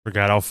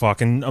 Forgot how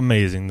fucking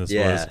amazing this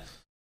Yeah.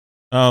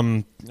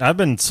 was. I've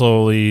been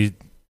slowly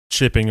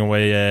chipping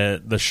away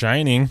at The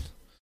Shining.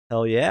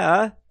 Hell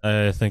yeah.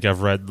 I think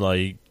I've read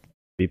like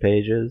 3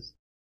 pages.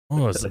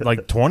 oh, it's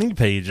like 20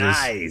 pages.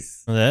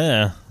 Nice.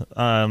 Yeah.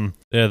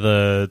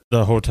 The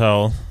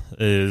hotel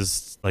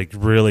is like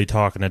really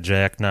talking to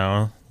Jack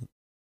now,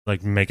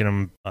 like making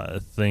him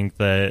think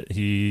that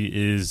he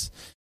is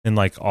in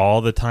like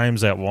all the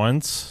times at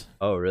once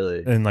Oh,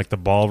 really? in like the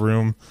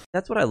ballroom.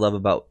 That's what I love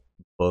about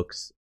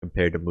books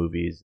compared to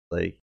movies.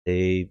 Like,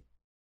 they,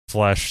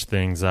 Flesh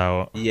things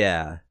out.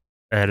 yeah.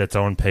 at its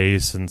own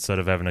pace instead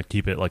of having to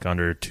keep it like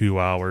under 2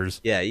 hours.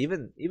 Yeah,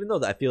 even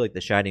though I feel like The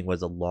Shining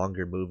was a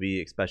longer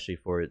movie, especially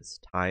for its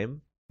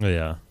time.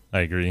 Yeah, I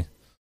agree.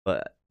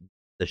 But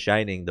The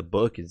Shining, the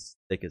book is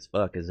thick as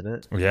fuck, isn't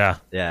it? Yeah.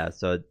 Yeah,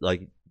 so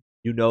like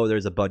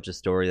there's a bunch of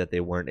story that they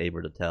weren't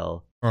able to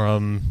tell.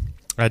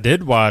 I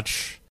did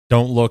watch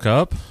Don't Look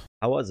Up.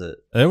 How was it?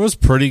 It was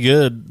pretty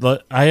good.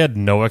 I had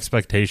no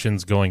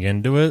expectations going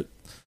into it,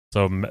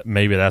 so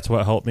maybe that's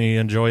what helped me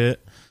enjoy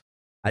it.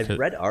 I've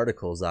read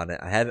articles on it.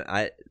 I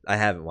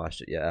haven't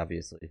watched it yet,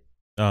 obviously.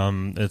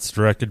 It's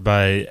directed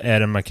by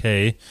Adam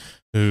McKay,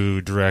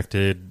 who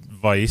directed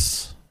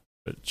Vice,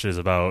 which is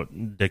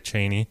about Dick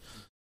Cheney,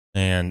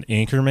 and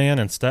Anchorman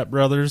and Step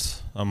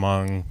Brothers,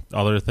 among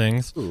other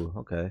things. Ooh,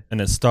 okay.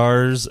 And it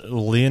stars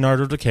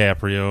Leonardo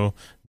DiCaprio,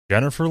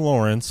 Jennifer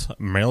Lawrence,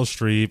 Meryl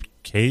Streep,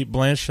 Kate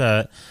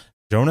Blanchett,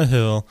 Jonah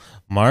Hill,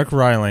 Mark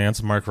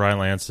Rylance. Mark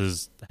Rylance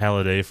is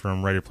Halliday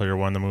from Ready Player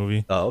One, the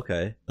movie. Oh,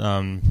 okay.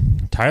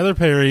 Tyler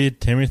Perry,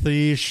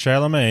 Timothy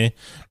Chalamet,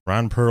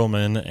 Ron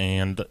Perlman,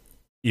 and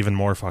even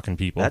more fucking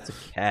people. That's a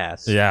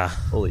cast. Yeah.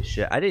 Holy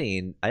shit! I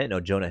didn't know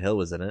Jonah Hill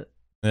was in it.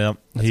 Yeah.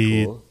 That's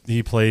cool.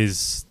 He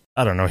plays.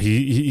 I don't know.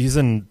 He's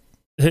in.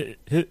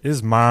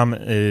 His mom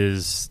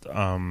is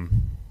Meryl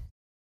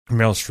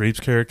Streep's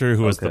character,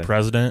 who was the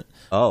president.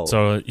 Oh.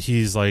 So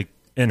he's like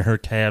in her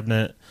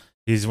cabinet.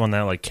 He's the one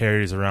that like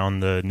carries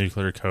around the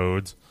nuclear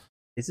codes.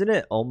 Isn't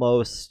it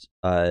almost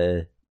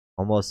like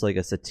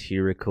a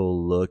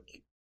satirical look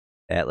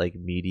at like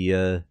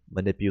media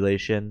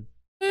manipulation?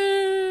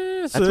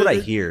 That's what I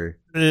hear.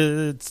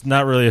 It's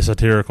not really a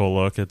satirical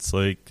look. It's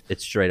like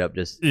it's straight up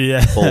just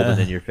folded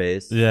in your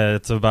face. Yeah,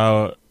 it's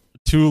about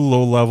two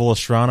low-level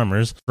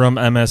astronomers from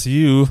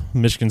MSU,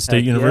 Michigan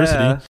State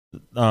University,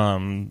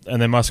 and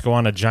they must go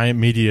on a giant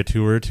media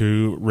tour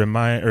to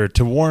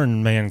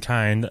warn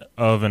mankind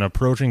of an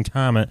approaching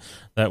comet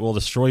that will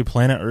destroy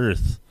planet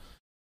Earth.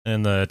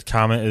 And the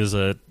comet is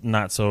a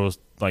not so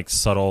like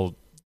subtle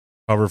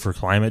cover for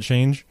climate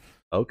change.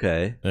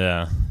 Okay.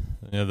 Yeah.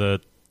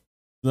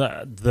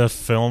 The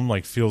film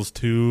like feels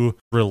too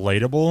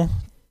relatable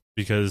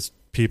because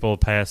people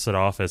pass it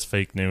off as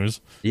fake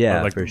news.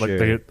 Yeah, like, for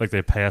sure. Like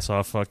they pass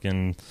off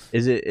fucking.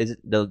 Is it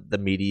the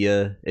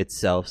media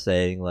itself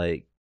saying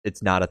like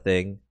it's not a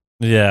thing?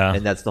 Yeah,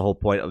 and that's the whole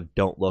point of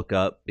Don't Look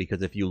Up,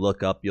 because if you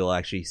look up, you'll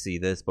actually see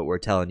this, but we're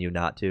telling you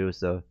not to.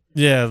 So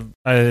yeah,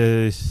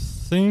 I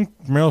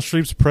think Meryl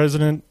Streep's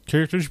president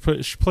character,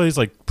 she plays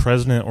like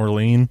President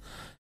Orlean.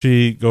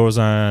 She goes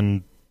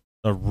on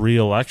a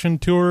re-election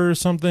tour or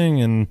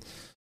something, and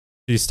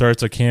she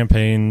starts a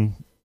campaign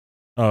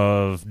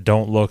of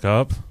Don't Look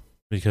Up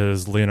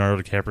because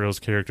Leonardo DiCaprio's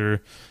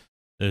character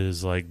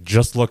is like,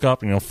 just look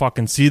up and you'll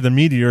fucking see the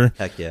meteor.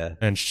 Heck yeah.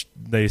 And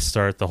they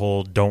start the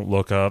whole Don't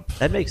Look Up.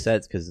 That makes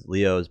sense because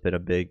Leo's been a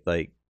big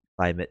like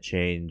climate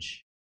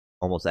change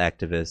almost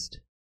activist.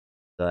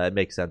 So it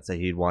makes sense that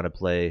he'd want to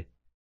play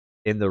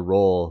in the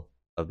role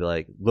of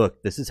like,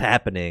 look, this is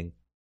happening.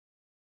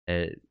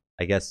 And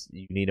I guess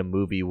you need a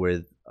movie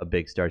with a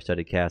big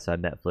star-studded cast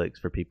on Netflix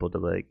for people to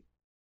like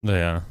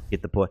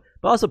get the point.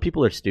 But also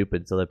people are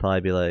stupid, so they'll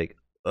probably be like,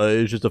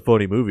 it's just a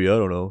funny movie, I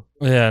don't know.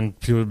 Yeah, and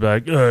people would be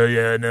like, oh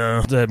yeah,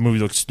 no, that movie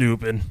looks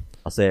stupid.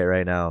 I'll say it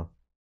right now.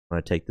 I'm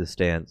going to take this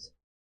stance.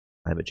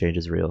 Climate change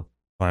is real.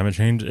 Climate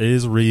change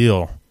is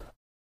real.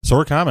 So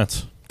are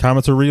comets.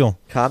 Comets are real.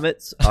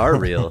 Comets are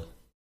real.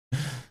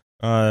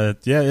 Yeah,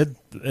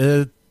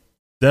 it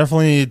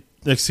definitely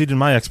exceeded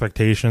my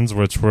expectations,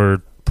 which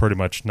were pretty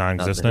much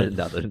non-existent.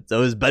 Nothing. So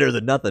it was better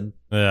than nothing.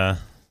 Yeah.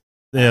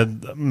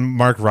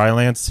 Mark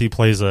Rylance, he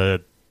plays a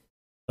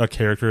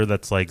character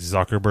that's like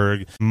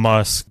Zuckerberg,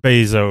 Musk,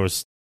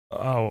 Bezos.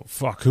 Oh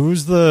fuck,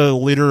 who's the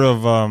leader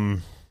of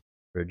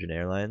Virgin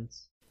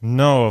Airlines?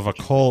 No, of a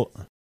cult.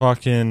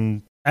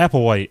 Fucking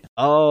Applewhite.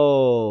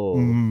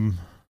 Oh,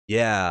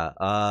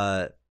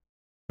 yeah.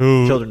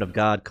 Who? Children of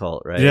God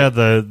cult, right? Yeah,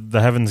 the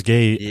Heaven's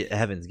Gate. Yeah,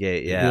 Heaven's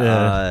Gate.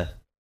 Yeah.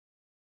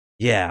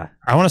 Yeah.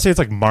 I want to say it's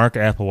like Mark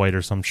Applewhite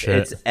or some shit.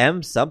 It's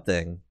M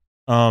something.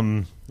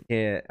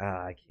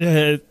 Yeah.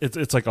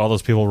 It's like all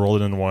those people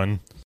rolled into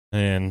one.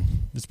 And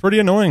it's pretty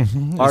annoying.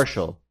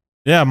 Marshall.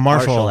 Yeah,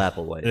 Marshall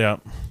Applewhite. Yeah.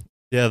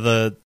 Yeah,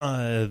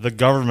 the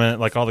government,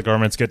 like all the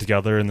governments get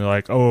together and they're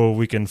like, oh,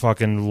 we can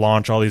fucking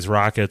launch all these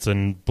rockets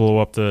and blow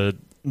up the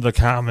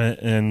comet.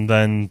 And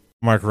then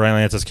Mark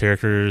Rylance's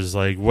character is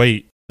like,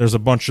 wait, there's a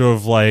bunch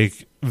of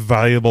like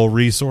valuable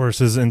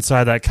resources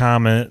inside that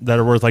comet that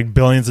are worth like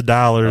billions of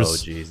dollars.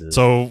 Oh, Jesus.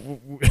 So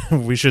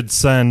we should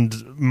send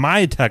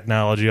my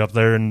technology up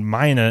there and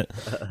mine it.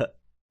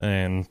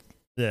 And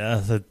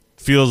yeah, that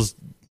feels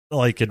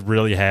like it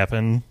really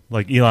happened.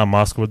 Like Elon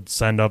Musk would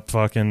send up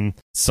fucking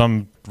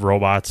some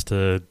robots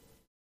to.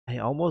 I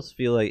almost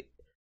feel like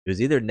it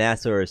was either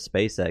NASA or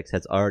SpaceX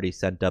has already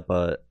sent up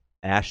a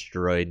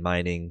asteroid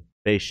mining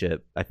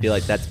spaceship. I feel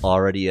like that's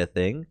already a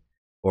thing,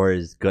 or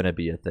is gonna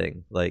be a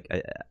thing. Like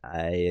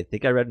I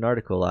think I read an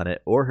article on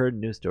it or heard a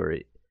news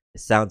story. It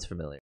sounds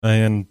familiar.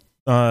 And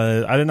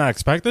I did not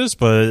expect this,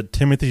 but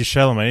Timothy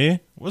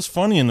Chalamet was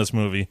funny in this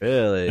movie.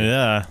 Really?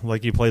 Yeah,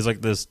 like he plays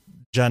like this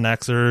Gen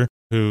Xer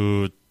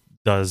who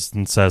does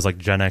and says like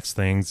Gen X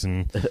things,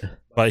 and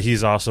but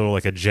he's also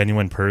like a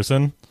genuine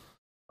person.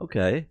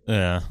 Okay.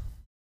 Yeah.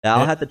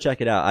 I'll have to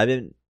check it out.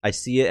 I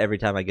see it every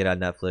time I get on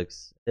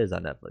Netflix. It is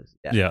on Netflix.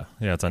 Yeah,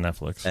 it's on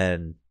Netflix.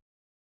 And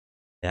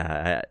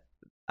yeah,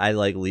 I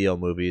like Leo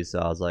movies, so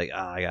I was like,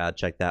 I gotta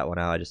check that one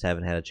out. I just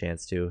haven't had a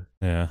chance to.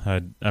 Yeah,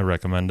 I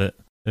recommend it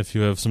if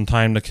you have some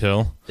time to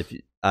kill.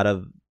 Out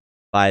of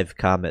 5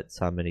 comets,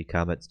 how many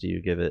comets do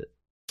you give it?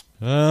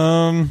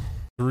 3.8.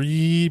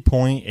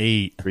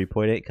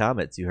 3.8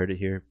 comets. You heard it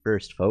here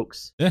first,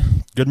 folks. Yeah,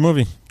 good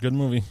movie. Good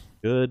movie.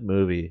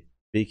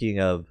 Speaking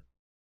of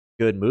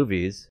good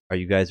movies, are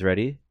you guys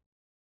ready?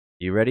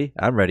 You ready?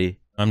 I'm ready.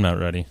 I'm not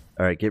ready.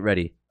 All right, get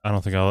ready. I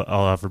don't think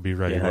I'll ever be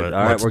ready. Yeah, but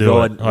all right, we're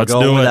going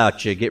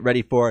without you. Get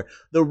ready for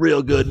the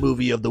real good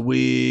movie of the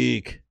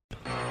week.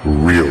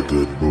 Real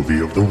good movie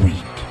of the week.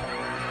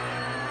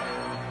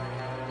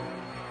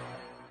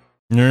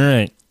 All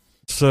right.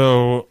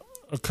 So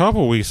a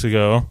couple weeks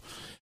ago,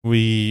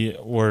 we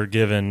were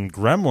given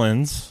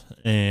Gremlins,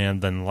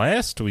 and then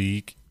last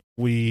week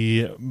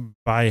we,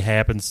 by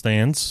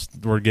happenstance,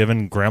 were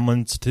given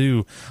Gremlins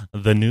 2,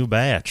 The New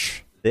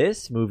Batch.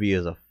 This movie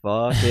is a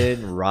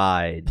fucking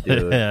ride,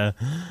 dude. Yeah.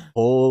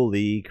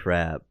 Holy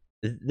crap.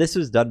 This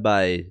was done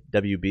by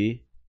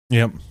WB?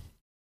 Yep.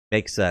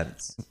 Makes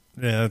sense.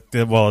 Yeah.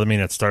 Well, I mean,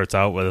 it starts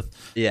out with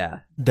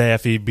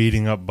Daffy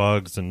beating up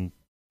bugs and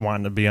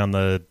wanting to be on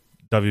the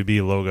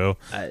WB logo.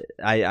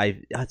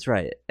 I that's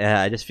right.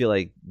 I just feel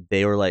like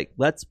they were like,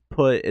 let's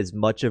put as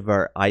much of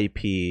our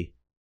IP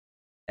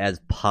as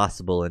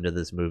possible into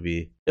this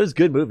movie. It was a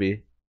good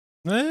movie.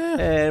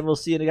 And we'll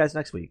see you guys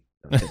next week.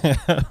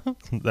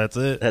 That's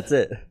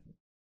it.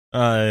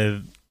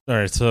 All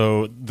right,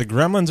 so the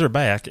Gremlins are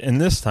back,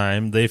 and this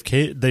time they've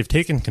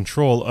taken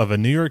control of a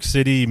New York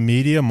City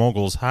media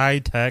mogul's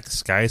high-tech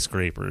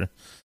skyscraper.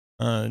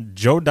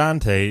 Joe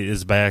Dante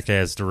is back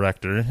as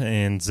director,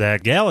 and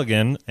Zach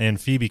Galligan and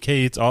Phoebe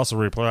Cates also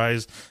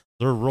reprise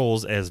their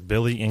roles as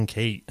Billy and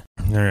Kate.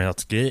 All right,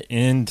 let's get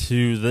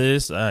into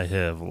this. I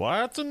have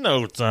lots of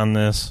notes on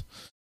this.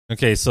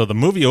 Okay, so the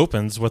movie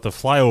opens with a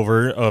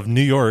flyover of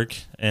New York,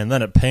 and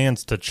then it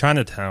pans to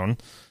Chinatown.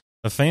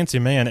 A fancy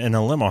man in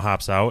a limo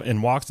hops out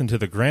and walks into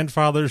the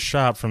grandfather's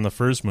shop from the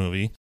first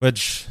movie,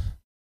 which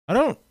I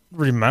don't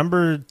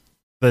remember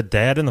the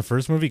dad in the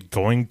first movie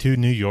going to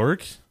New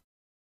York.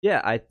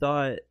 Yeah, I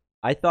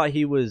thought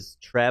he was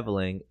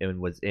traveling and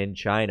was in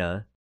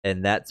China,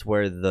 and that's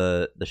where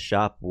the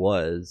shop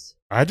was.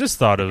 I just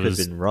thought it Could was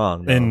have been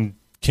wrong, though. in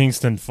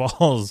Kingston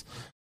Falls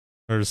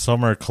or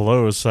somewhere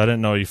close. So I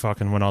didn't know you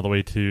fucking went all the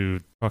way to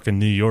fucking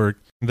New York.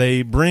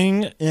 They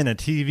bring in a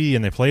TV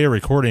and they play a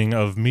recording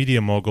of media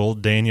mogul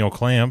Daniel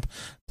Clamp,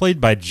 played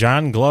by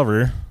John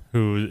Glover,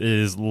 who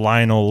is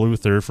Lionel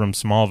Luthor from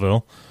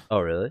Smallville. Oh,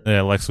 really?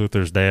 Yeah, Lex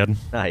Luthor's dad.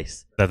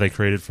 Nice. That they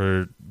created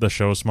for the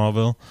show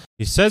Smallville.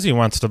 He says he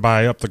wants to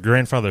buy up the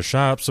grandfather's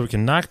shop so he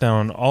can knock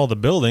down all the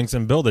buildings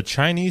and build a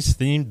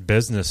Chinese-themed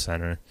business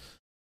center.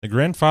 The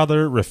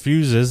grandfather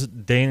refuses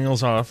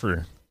Daniel's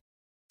offer.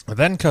 It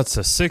then cuts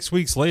to 6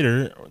 weeks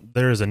later.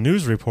 There is a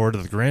news report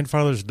of the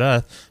grandfather's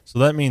death, so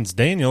that means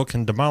Daniel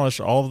can demolish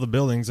all of the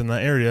buildings in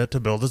the area to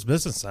build his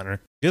business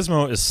center.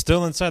 Gizmo is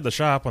still inside the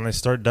shop when they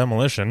start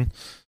demolition,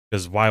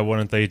 because why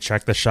wouldn't they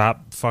check the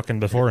shop fucking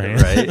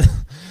beforehand? Right.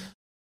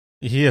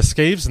 He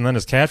escapes and then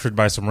is captured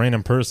by some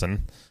random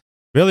person.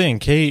 Billy and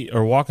Kate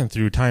are walking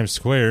through Times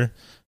Square.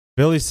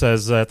 Billy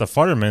says that the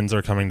Futtermans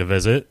are coming to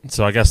visit,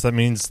 so I guess that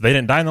means they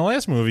didn't die in the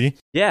last movie.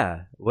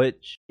 Yeah,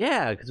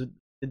 because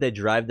did they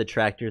drive the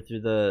tractor through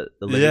the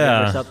living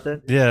room or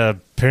something? Yeah,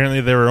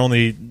 apparently they were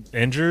only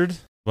injured,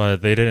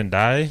 but they didn't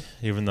die,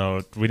 even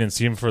though we didn't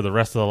see them for the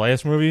rest of the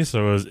last movie,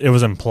 so it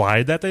was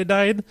implied that they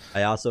died.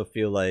 I also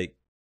feel like,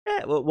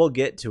 we'll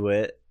get to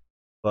it,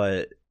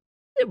 but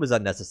it was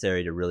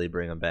unnecessary to really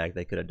bring them back.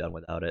 They could have done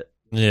without it.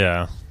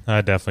 Yeah, I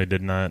definitely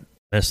did not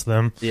miss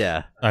them.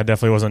 Yeah. I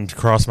definitely wasn't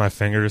crossing my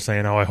fingers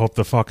saying, I hope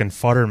the fucking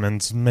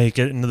Futtermans make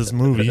it into this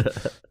movie.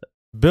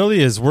 Billy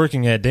is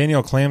working at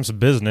Daniel Clamp's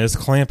business,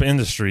 Clamp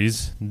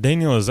Industries.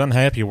 Daniel is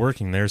unhappy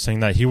working there,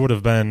 saying that he would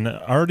have been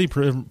already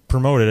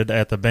promoted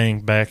at the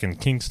bank back in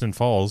Kingston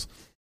Falls.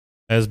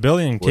 As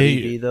Billy and Kate...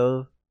 Would he be,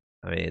 though?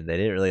 I mean, they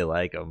didn't really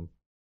like him.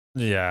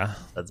 Yeah.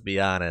 Let's be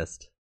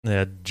honest.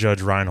 Yeah,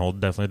 Judge Reinhold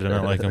definitely did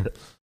not like him.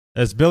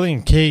 As Billy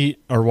and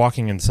Kate are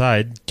walking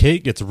inside,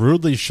 Kate gets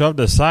rudely shoved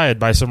aside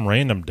by some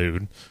random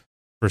dude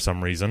for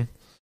some reason.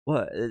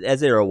 Well, as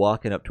they were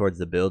walking up towards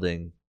the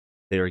building,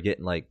 they were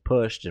getting like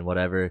pushed and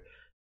whatever,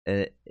 and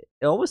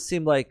it almost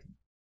seemed like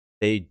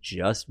they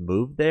just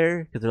moved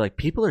there because they're like,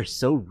 people are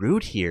so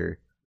rude here.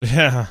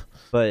 Yeah.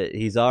 But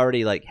he's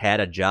already like had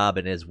a job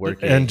and is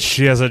working. And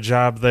she has a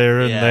job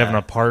there, and they have an Yeah.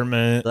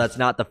 apartment. So that's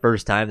not the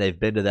first time they've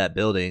been to that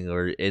building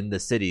or in the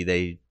city.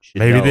 They should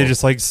Maybe know. they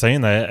just like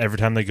saying that every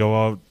time they go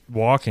out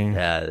walking.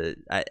 Yeah,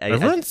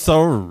 Everyone's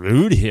so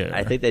rude here.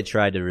 I think they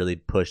tried to really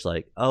push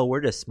like, oh,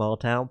 we're just small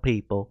town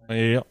people.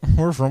 Yeah,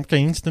 we're from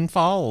Kingston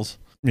Falls.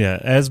 Yeah,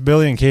 as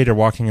Billy and Kate are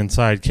walking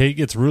inside, Kate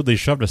gets rudely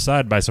shoved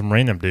aside by some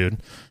random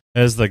dude.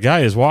 As the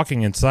guy is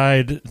walking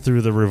inside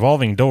through the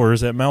revolving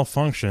doors, it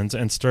malfunctions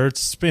and starts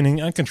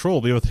spinning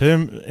uncontrollably with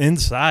him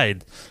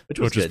inside,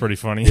 which is pretty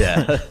funny.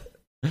 Yeah.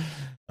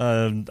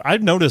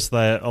 I've noticed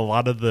that a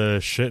lot of the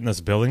shit in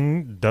this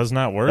building does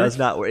not work. Does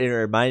not. It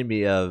reminded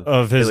me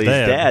of his Billy's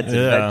dad's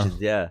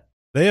inventions. Yeah.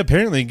 They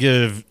apparently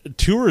give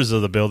tours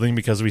of the building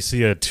because we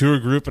see a tour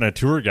group and a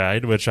tour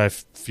guide, which I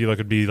feel like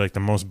would be like the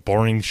most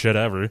boring shit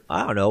ever.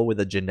 I don't know, with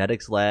a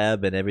genetics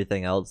lab and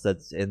everything else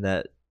that's in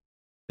that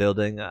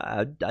building,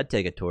 I'd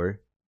take a tour.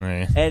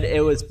 Right. And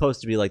it was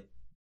supposed to be like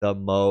the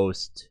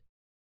most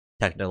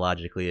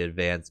technologically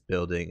advanced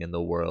building in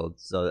the world,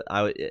 so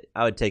I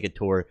would take a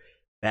tour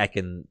back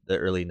in the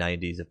early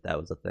 90s if that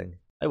was a thing.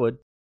 I would.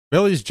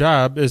 Billy's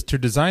job is to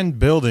design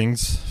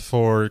buildings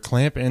for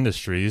Clamp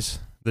Industries.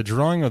 The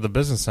drawing of the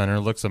business center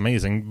looks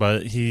amazing,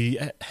 but he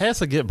has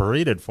to get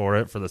berated for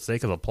it for the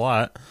sake of the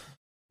plot.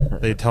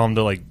 They tell him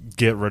to like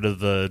get rid of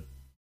the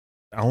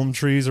elm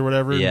trees or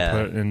whatever, Yeah.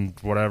 and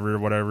put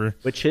in whatever.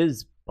 Which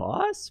his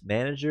boss,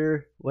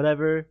 manager,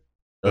 whatever,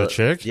 The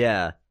chick?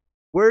 yeah,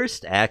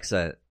 worst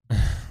accent.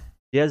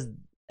 She has.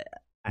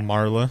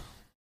 Marla.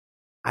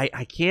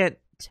 I can't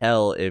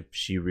tell if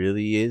she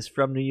really is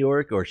from New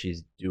York or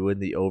she's doing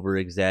the over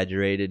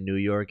exaggerated New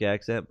York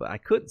accent, but I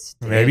couldn't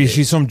stand Maybe it.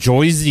 she's from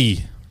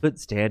Jersey. Couldn't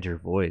stand her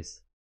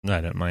voice. I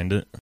didn't mind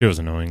it. It was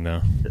annoying,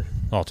 though,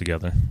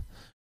 altogether.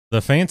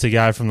 The fancy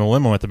guy from the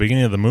limo at the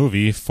beginning of the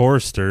movie,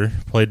 Forrester,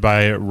 played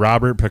by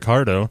Robert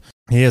Picardo,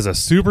 he is a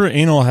super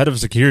anal head of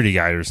security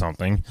guy or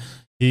something.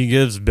 He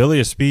gives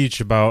Billy a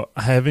speech about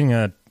having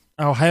a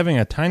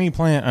tiny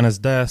plant on his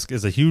desk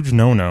is a huge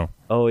no-no.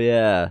 Oh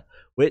yeah,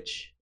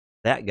 which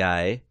that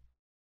guy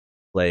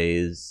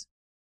plays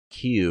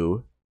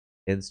Q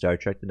in Star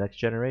Trek: The Next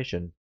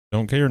Generation.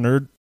 Don't care,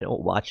 nerd. I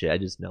don't watch it, I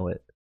just know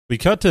it. We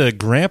cut to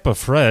Grandpa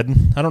Fred.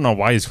 I don't know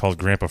why he's called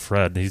Grandpa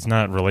Fred. He's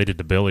not related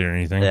to Billy or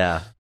anything.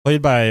 Yeah.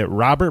 Played by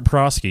Robert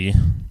Prosky.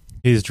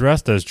 He's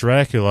dressed as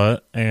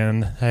Dracula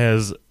and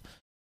has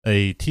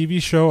a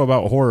TV show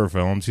about horror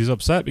films. He's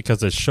upset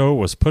because his show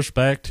was pushed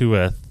back to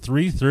a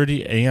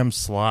 3:30 a.m.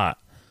 slot.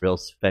 Real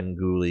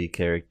Svengoolie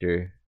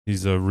character.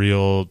 He's a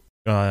real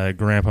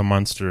Grandpa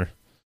Munster.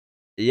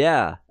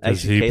 Yeah. 'Cause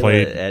Actually, he Kayla,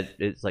 played-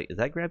 it's like, is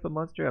that Grandpa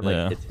Munster? I'm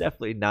Yeah. like, it's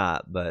definitely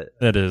not, but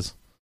It is.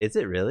 is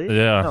it really?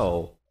 Yeah.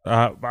 No.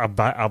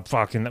 I'll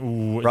fucking...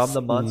 Ooh, From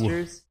the ooh.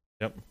 Munsters?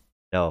 Yep.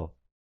 No.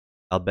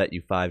 I'll bet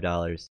you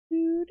 $5.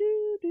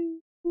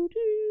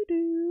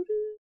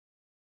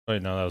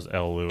 Wait, no, that was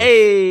L. Lewis.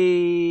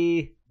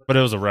 Hey! But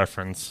it was a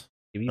reference.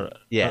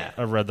 Yeah.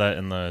 I read that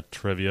in the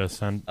trivia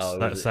Oh,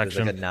 it was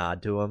section. like a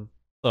nod to him.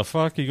 The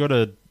fuck? You go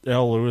to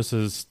L.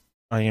 Lewis's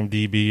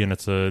IMDb and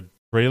it's a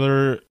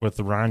trailer with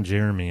Ron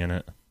Jeremy in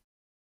it.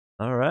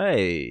 All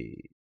right.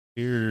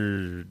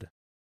 Weird.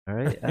 All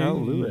right. Al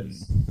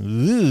Lewis.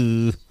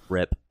 Ooh.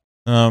 Rip.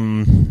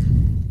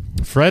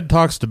 Fred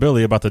talks to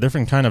Billy about the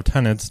different kind of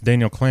tenants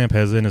Daniel Clamp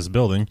has in his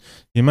building.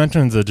 He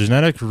mentions a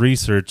genetic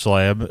research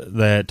lab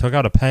that took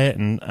out a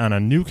patent on a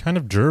new kind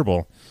of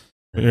gerbil.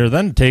 We are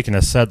then taken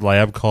to said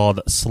lab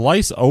called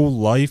Slice O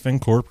Life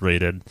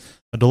Incorporated.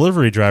 A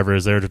delivery driver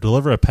is there to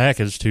deliver a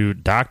package to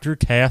Dr.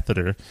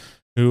 Catheter,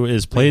 who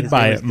is played His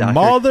by name is Dr.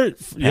 Mother...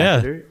 Yeah.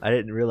 Catheter? I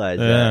didn't realize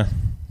Yeah. that.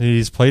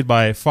 He's played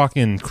by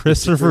fucking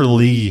Christopher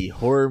Lee.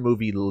 Horror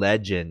movie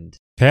legend.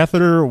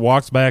 Catheter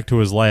walks back to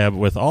his lab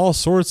with all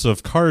sorts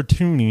of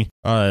cartoony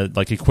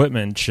like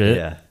equipment and shit.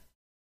 Yeah.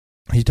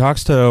 He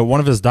talks to one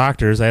of his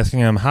doctors, asking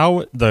him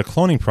how the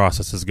cloning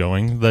process is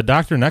going. The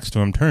doctor next to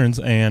him turns,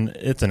 and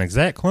it's an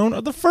exact clone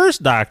of the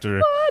first doctor.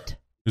 What?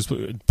 Who's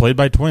played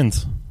by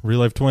twins,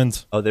 real-life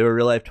twins. Oh, they were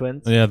real life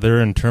twins? Yeah,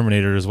 they're in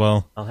Terminator as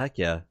well, Oh, heck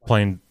yeah.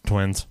 playing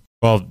twins.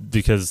 Well,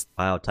 because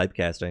Wow,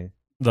 typecasting.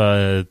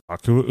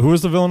 who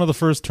was the villain of the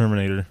first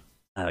Terminator?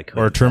 I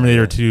couldn't Or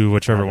Terminator tell 2,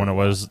 whichever you. one it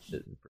was.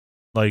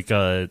 Like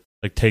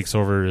takes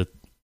over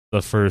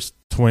the first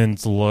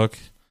twins look,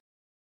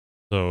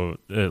 so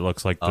it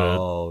looks like the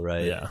Oh,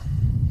 right. yeah,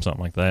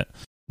 something like that.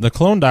 The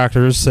clone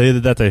doctors say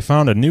that they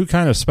found a new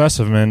kind of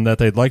specimen that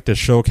they'd like to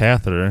show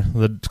Catheter.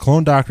 The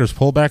clone doctors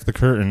pull back the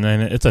curtain,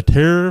 and it's a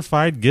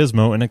terrified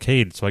Gizmo in a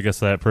cage. So I guess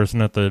that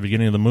person at the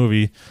beginning of the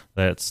movie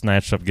that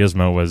snatched up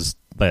Gizmo was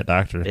that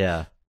doctor.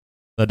 Yeah.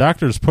 The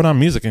doctors put on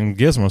music, and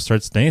Gizmo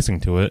starts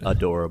dancing to it.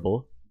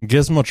 Adorable.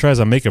 Gizmo tries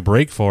to make a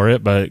break for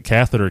it, but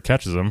Catheter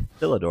catches him.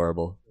 Still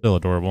adorable. Still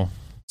adorable.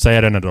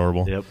 Sad and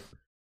adorable. Yep.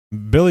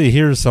 Billy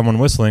hears someone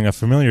whistling a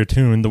familiar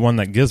tune, the one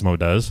that Gizmo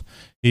does.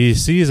 He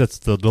sees it's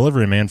the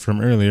delivery man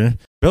from earlier.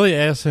 Billy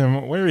asks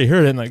him where he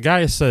heard it, and the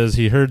guy says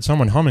he heard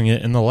someone humming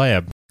it in the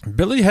lab.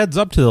 Billy heads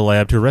up to the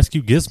lab to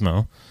rescue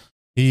Gizmo.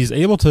 He's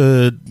able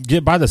to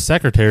get by the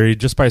secretary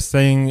just by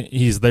saying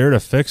he's there to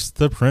fix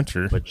the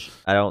printer. Which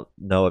I don't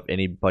know if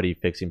anybody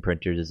fixing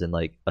printers is in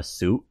like a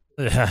suit,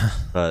 Yeah.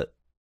 but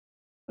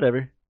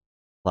whatever.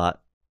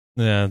 Plot.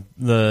 Yeah,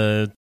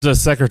 the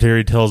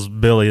secretary tells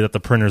Billy that the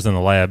printer's in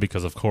the lab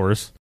because, of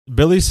course.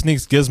 Billy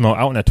sneaks Gizmo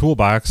out in a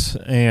toolbox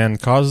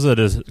and causes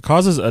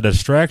a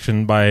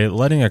distraction by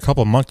letting a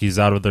couple monkeys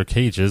out of their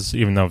cages,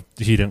 even though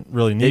he didn't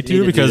really need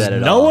to because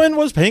no one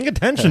was paying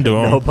attention to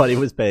him. Nobody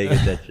was paying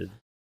attention.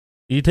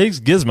 He takes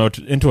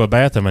Gizmo into a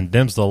bathroom and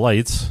dims the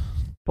lights.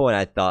 Point,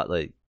 I thought,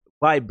 like,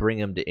 why bring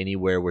him to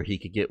anywhere where he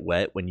could get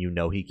wet when you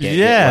know he can't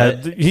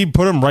get wet? He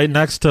put him right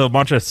next to a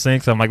bunch of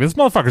sinks. I'm like, this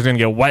motherfucker's going to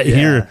get wet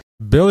here.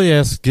 Billy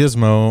asks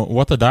Gizmo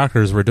what the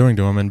doctors were doing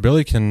to him, and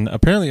Billy can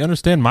apparently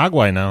understand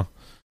Mogwai now.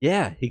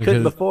 Yeah, he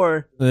couldn't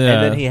before, and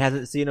then he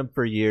hasn't seen him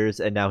for years,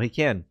 and now he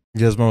can.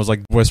 Gizmo was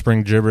like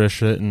whispering gibberish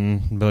shit,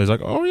 and Billy's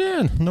like, oh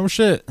yeah, no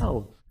shit.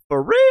 Oh,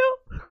 for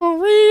real?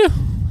 For real?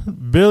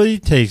 Billy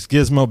takes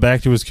Gizmo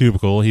back to his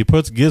cubicle. He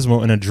puts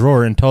Gizmo in a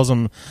drawer and tells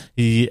him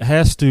he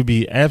has to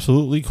be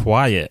absolutely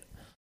quiet,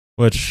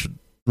 which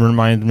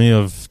reminds me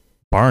of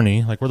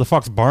Barney. Like, where the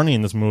fuck's Barney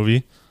in this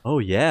movie? Oh,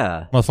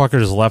 yeah. Motherfucker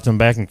just left him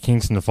back in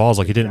Kingston Falls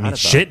like he didn't mean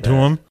shit to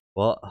him.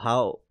 Well,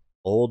 how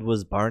old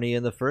was Barney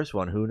in the first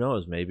one? Who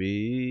knows?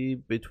 Maybe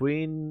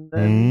between...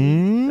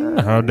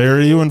 How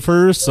dare you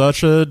infer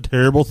such a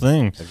terrible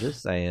thing? I'm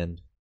just saying.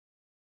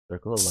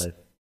 Circle of life.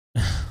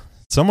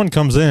 Someone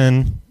comes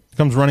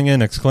running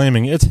in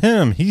exclaiming, it's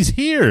him! He's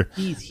here!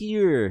 He's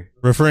here!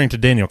 Referring to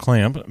Daniel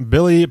Clamp,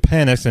 Billy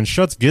panics and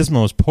shuts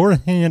Gizmo's poor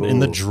hand in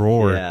the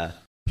drawer. Yeah.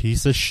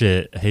 Piece of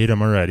shit. Hate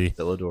him already.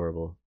 So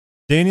adorable.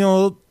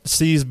 Daniel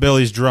sees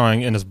Billy's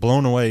drawing and is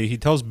blown away. He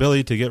tells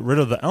Billy to get rid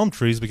of the elm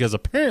trees because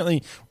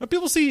apparently when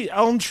people see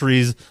elm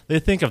trees, they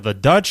think of the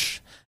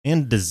Dutch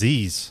and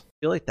disease. I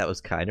feel like that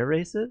was kind of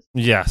racist.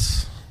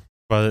 Yes.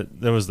 But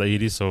that was the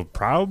 80s, so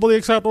probably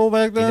acceptable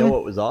back then. You know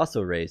what was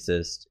also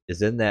racist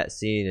is in that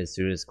scene as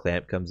soon as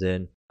Clamp comes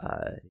in,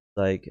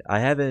 like, I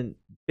haven't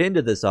been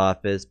to this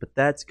office, but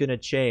that's going to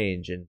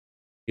change. And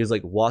he was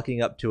like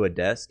walking up to a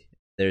desk.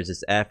 There's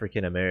this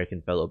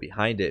African-American fellow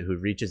behind it who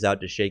reaches out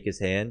to shake his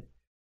hand.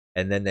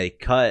 And then they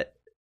cut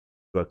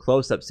to a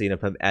close-up scene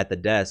of him at the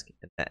desk.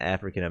 And the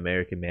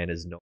African-American man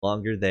is no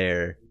longer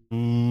there.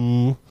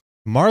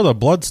 Marla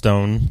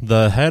Bloodstone,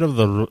 the head of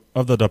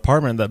the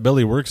department that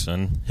Billy works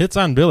in, hits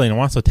on Billy and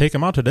wants to take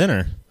him out to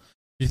dinner.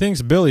 She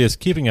thinks Billy is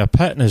keeping a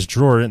pet in his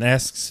drawer and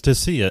asks to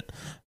see it.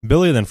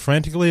 Billy then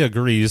frantically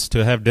agrees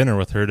to have dinner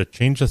with her to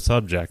change the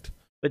subject.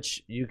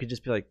 Which you could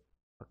just be like,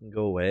 fucking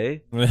go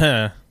away.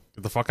 Yeah,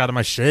 get the fuck out of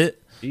my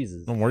shit.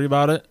 Jesus. Don't worry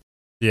about it.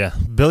 Yeah,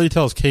 Billy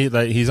tells Kate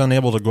that he's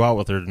unable to go out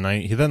with her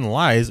tonight. He then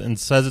lies and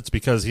says it's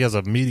because he has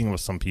a meeting with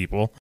some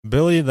people.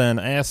 Billy then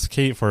asks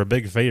Kate for a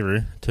big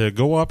favor, to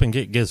go up and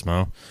get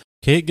Gizmo.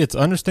 Kate gets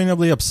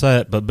understandably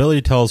upset, but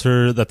Billy tells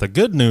her that the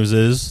good news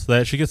is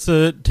that she gets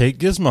to take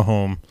Gizmo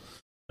home.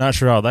 Not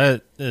sure how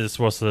that is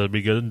supposed to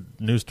be good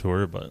news to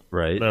her, but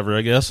whatever,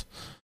 I guess.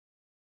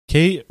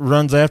 Kate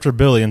runs after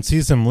Billy and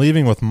sees him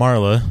leaving with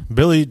Marla.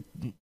 Billy,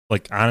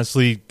 like,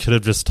 honestly could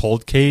have just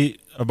told Kate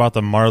about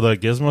the Marla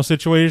Gizmo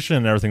situation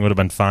and everything would have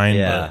been fine.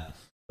 Yeah,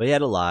 but he had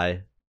to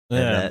lie. Yeah.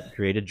 And that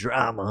created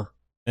drama.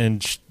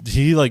 And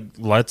he, like,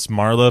 lets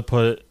Marla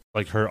put,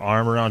 like, her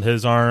arm around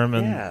his arm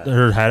and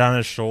her head on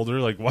his shoulder.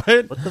 Like, what?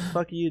 What the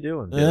fuck are you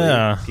doing, Billy?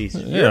 Yeah.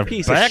 You're a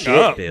piece of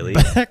shit, Billy.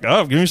 Back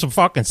up. Give me some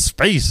fucking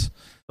space.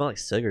 Smell like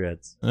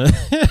cigarettes.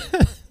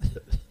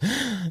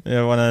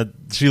 Yeah, when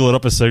she lit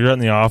up a cigarette in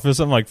the office,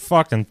 I'm like,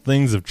 fucking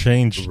things have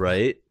changed.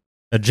 Right?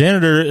 A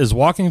janitor is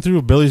walking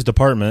through Billy's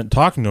department,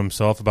 talking to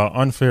himself about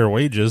unfair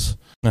wages.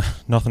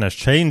 Nothing has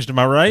changed, am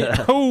I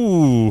right?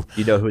 Oh,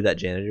 you know who that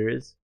janitor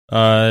is?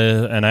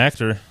 An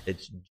actor.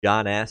 It's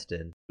John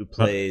Astin, who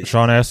plays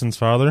Sean Astin's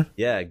father.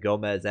 Yeah,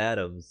 Gomez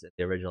Adams,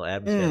 the original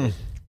Adams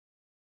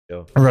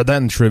family. I read that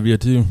in trivia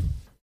too.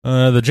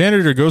 The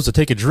janitor goes to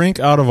take a drink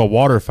out of a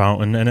water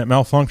fountain, and it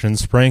malfunctions,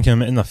 spraying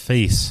him in the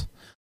face.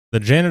 The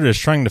janitor is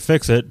trying to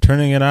fix it,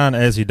 turning it on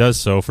as he does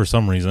so for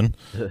some reason.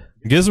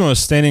 Gizmo is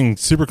standing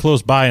super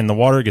close by, and the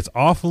water gets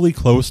awfully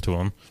close to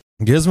him.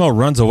 Gizmo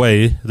runs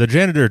away. The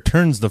janitor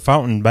turns the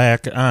fountain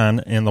back on,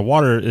 and the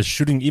water is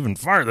shooting even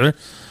farther.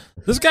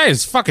 This guy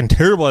is fucking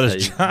terrible at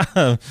his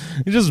job.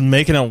 He's just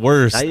making it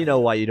worse. Now you know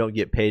why you don't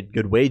get paid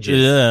good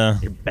wages. Yeah.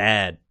 You're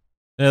bad.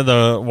 Yeah,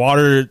 the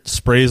water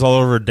sprays all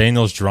over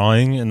Daniel's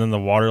drawing, and then the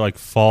water, like,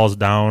 falls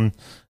down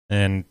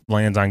and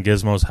lands on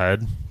Gizmo's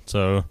head.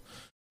 So...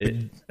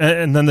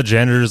 and then the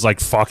janitor is like,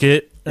 fuck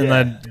it, and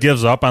then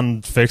gives up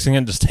on fixing it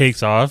and just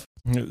takes off.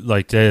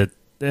 Like,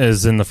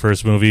 as in the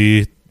first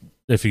movie,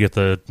 if you get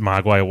the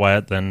Mogwai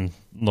wet, then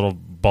little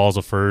balls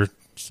of fur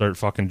start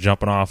fucking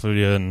jumping off of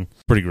you, and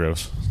pretty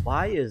gross.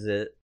 Why is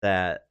it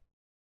that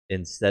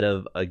instead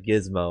of a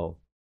Gizmo,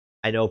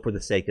 I know for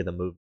the sake of the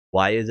movie,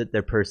 why is it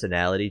their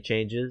personality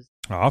changes?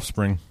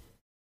 Offspring.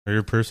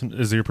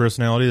 Is your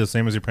personality the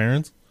same as your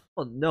parents?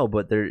 Well, no,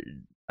 but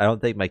I don't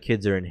think my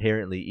kids are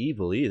inherently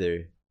evil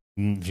either.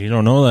 You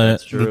don't know that.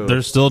 That's true.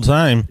 There's still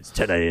time. It's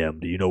 10 a.m.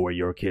 Do you know where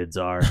your kids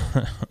are?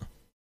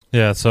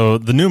 Yeah, so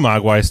the new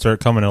Mogwai start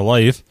coming to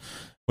life.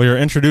 We are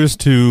introduced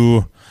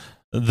to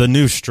the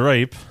new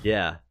Stripe,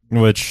 Yeah.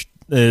 which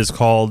is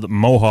called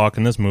Mohawk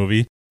in this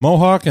movie.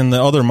 Mohawk and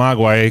the other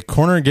Mogwai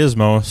corner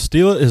Gizmo,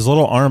 steal his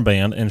little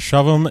armband, and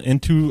shove him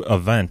into a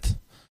vent.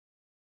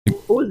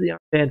 What was the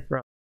armband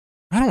from?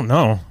 I don't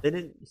know. They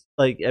didn't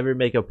ever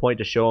make a point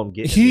to show him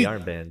getting the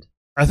armband.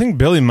 I think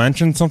Billy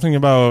mentioned something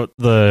about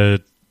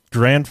the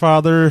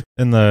grandfather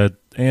in the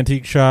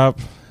antique shop.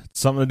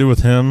 Something to do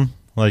with him.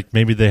 Like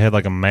maybe they had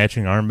like a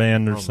matching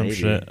armband or some maybe.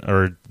 shit.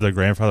 Or the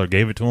grandfather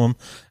gave it to him.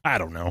 I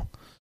don't know.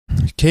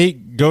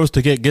 Kate goes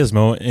to get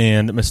Gizmo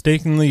and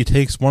mistakenly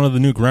takes one of the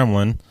new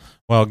gremlin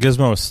while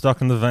Gizmo is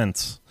stuck in the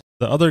vents.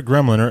 The other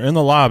gremlin are in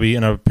the lobby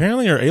and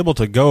apparently are able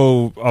to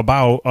go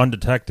about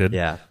undetected.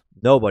 Yeah.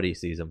 Nobody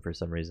sees him for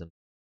some reason.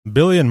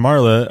 Billy and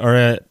Marla are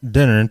at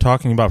dinner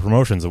talking about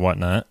promotions and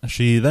whatnot.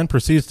 She then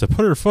proceeds to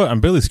put her foot on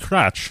Billy's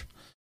crotch.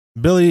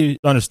 Billy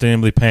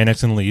understandably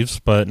panics and leaves,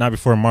 but not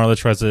before Marla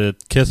tries to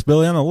kiss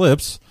Billy on the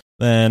lips.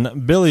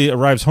 Then Billy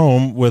arrives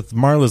home with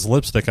Marla's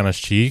lipstick on his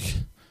cheek.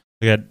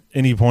 Like at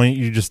any point,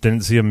 you just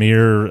didn't see a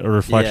mirror or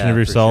reflection of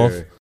yourself.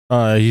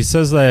 Sure. He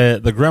says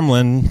that the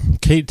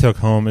gremlin Kate took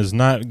home is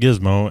not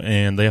Gizmo,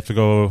 and they have to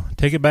go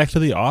take it back to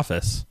the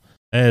office.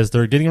 As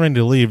they're getting ready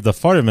to leave, the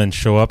Futtermans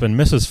show up, and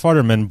Mrs.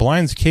 Futterman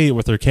blinds Kate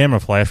with her camera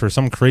flash for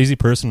some crazy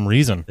person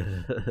reason.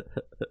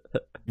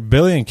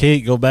 Billy and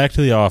Kate go back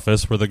to the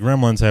office, where the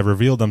gremlins have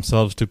revealed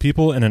themselves to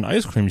people in an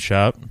ice cream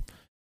shop.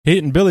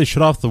 Kate and Billy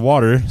shut off the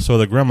water so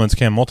the gremlins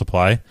can't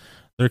multiply.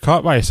 They're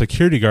caught by a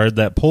security guard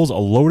that pulls a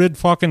loaded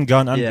fucking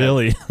gun on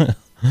Billy.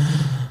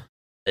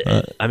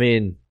 I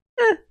mean,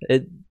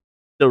 it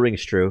still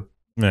rings true.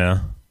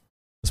 Yeah.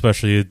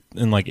 Especially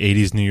in like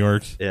 80s New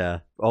York. Yeah.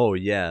 Oh,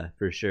 yeah,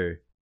 for sure.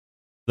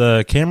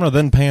 The camera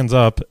then pans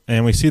up,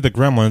 and we see the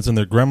gremlins in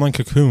their gremlin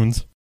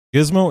cocoons.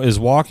 Gizmo is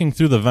walking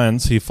through the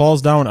vents. He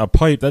falls down a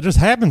pipe that just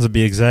happens to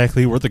be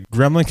exactly where the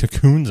gremlin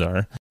cocoons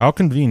are. How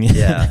convenient.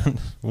 Yeah.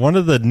 One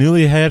of the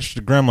newly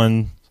hatched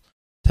gremlin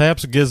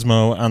taps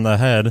Gizmo on the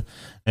head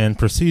and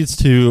proceeds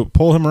to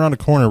pull him around a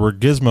corner where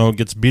Gizmo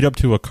gets beat up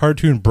to a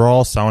cartoon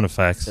brawl sound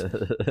effects.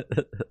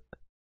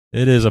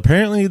 It is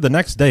apparently the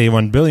next day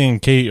when Billy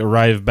and Kate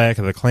arrive back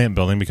at the Clamp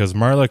building because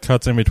Marla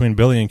cuts in between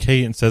Billy and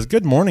Kate and says,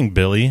 "Good morning,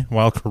 Billy,"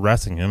 while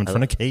caressing him in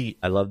front of Kate.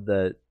 I love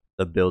that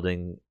the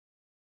building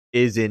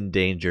is in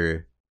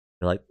danger.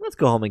 They're like, let's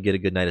go home and get a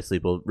good night of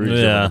sleep. We'll resume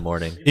in the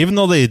morning. Even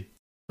though I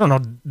don't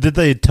know, did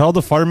they tell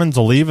the firemen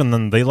to leave and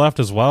then they left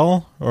as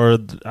well? Or,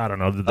 I don't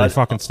know, did they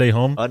fucking stay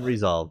home?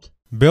 Unresolved.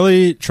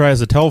 Billy tries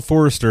to tell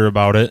Forrester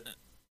about it,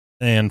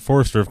 and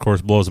Forrester, of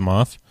course, blows him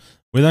off.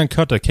 We then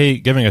cut to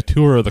Kate giving a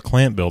tour of the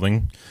Clamp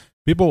building.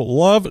 People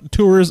love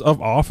tours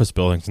of office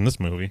buildings in this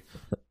movie.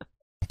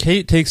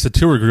 Kate takes the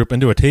tour group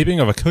into a taping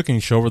of a cooking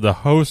show where the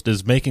host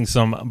is making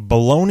some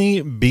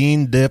bologna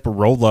bean dip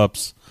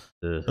roll-ups,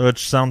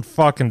 which sound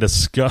fucking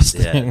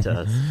disgusting. Yeah, it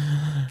does.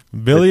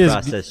 Billy is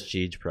processed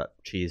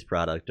cheese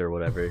product or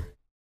whatever.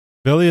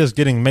 Billy is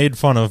getting made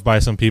fun of by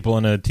some people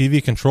in a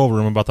TV control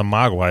room about the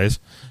Mogwais,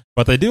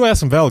 but they do ask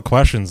some valid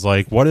questions,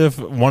 like what if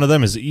one of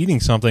them is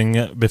eating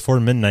something before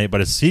midnight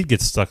but a seed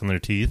gets stuck in their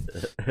teeth?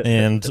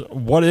 And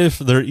what if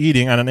they're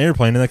eating on an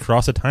airplane and they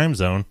cross a time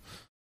zone?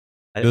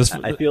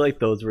 I feel like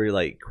those were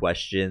like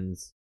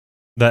questions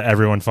that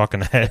everyone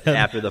fucking had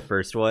after the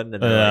first one,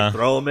 and they're like,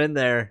 throw them in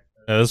there.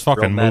 Yeah, this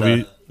fucking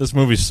movie, this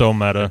movie's so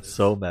meta.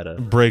 So meta.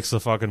 It breaks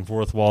the fucking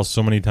fourth wall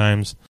so many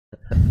times.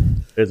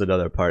 There's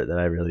another part that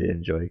I really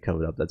enjoy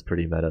coming up that's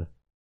pretty meta.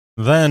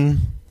 Then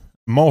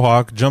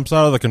Mohawk jumps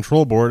out of the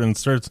control board and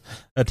starts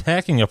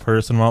attacking a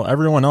person while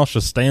everyone else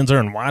just stands there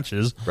and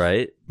watches.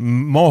 Right?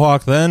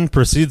 Mohawk then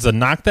proceeds to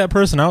knock that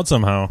person out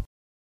somehow.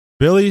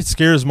 Billy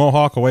scares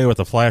Mohawk away with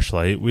a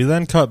flashlight. We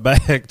then cut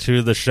back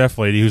to the chef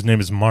lady whose name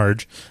is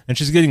Marge, and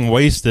she's getting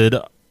wasted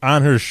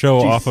on her show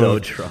off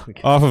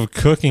of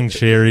cooking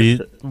cherry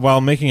while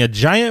making a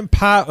giant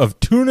pot of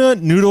tuna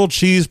noodle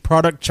cheese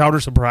product chowder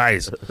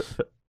surprise.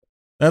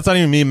 That's not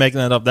even me making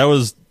that up. That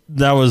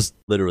was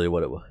literally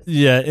what it was.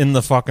 Yeah, in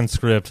the fucking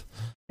script.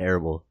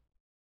 Terrible.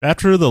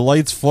 After the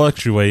lights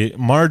fluctuate,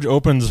 Marge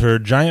opens her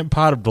giant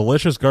pot of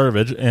delicious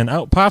garbage and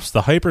out pops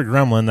the hyper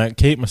gremlin that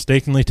Kate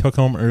mistakenly took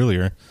home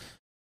earlier.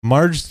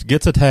 Marge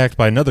gets attacked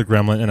by another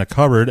gremlin in a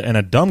cupboard and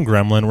a dumb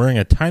gremlin wearing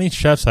a tiny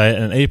chef's hat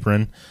and an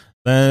apron.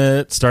 Then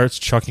it starts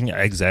chucking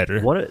eggs at her.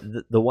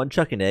 The one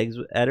chucking eggs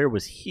at her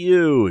was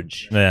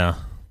huge. Yeah.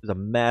 It was a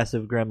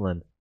massive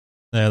gremlin.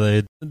 Yeah,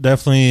 they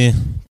definitely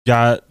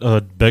got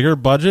a bigger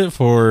budget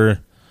for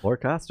more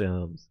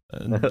costumes.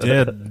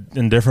 Yeah,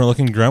 and different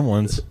looking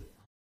gremlins.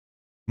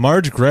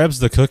 Marge grabs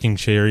the cooking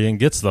cherry and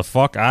gets the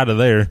fuck out of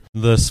there.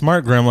 The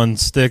smart gremlin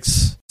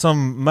sticks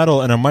some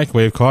metal in a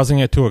microwave, causing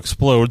it to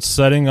explode,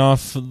 setting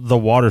off the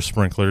water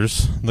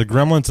sprinklers. The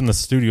gremlins in the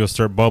studio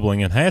start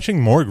bubbling and hatching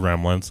more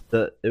gremlins.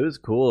 It was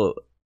cool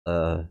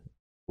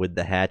with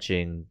the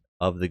hatching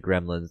of the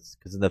gremlins,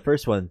 because in the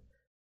first one,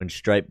 when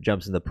Stripe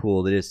jumps in the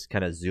pool, they just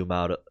kind of zoom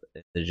out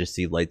and they just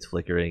see lights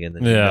flickering and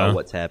then you know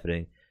what's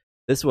happening.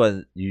 This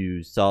one,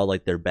 you saw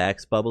like their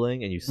backs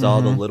bubbling and you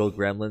saw the little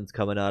gremlins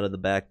coming out of the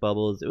back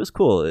bubbles. It was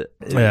cool. It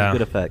was a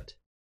good effect.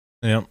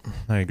 Yep,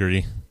 I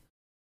agree.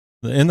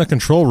 In the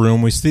control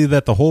room, we see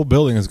that the whole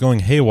building is going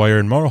haywire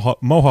and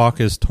Mohawk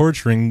is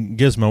torturing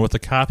Gizmo with the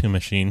copy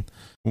machine.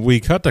 We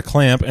cut to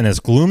Clamp in his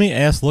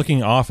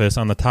gloomy-ass-looking office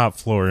on the top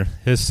floor.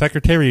 His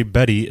secretary,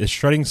 Betty, is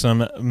shredding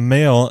some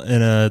mail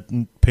in a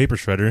paper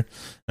shredder.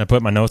 I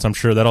put my notes. I'm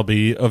sure that'll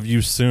be of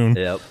use soon.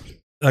 Yep.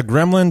 A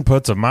gremlin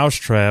puts a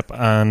mousetrap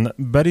on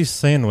Betty's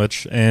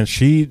sandwich, and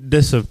she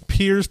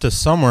disappears to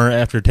somewhere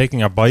after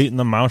taking a bite and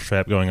the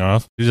mousetrap going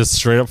off. She just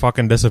straight up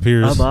fucking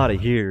disappears. I'm out of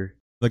here.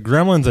 The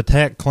gremlins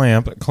attack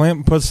Clamp.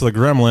 Clamp puts the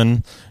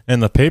gremlin in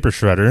the paper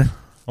shredder.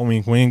 Oh,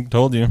 wink, wink,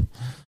 told you.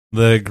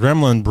 The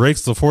gremlin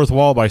breaks the fourth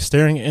wall by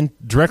staring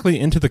directly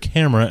into the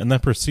camera and then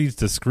proceeds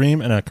to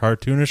scream in a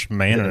cartoonish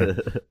manner.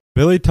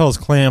 Billy tells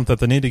Clamp that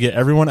they need to get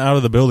everyone out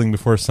of the building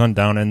before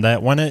sundown and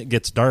that when it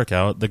gets dark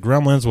out, the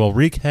gremlins will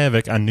wreak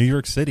havoc on New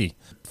York City.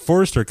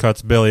 Forrester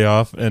cuts Billy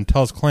off and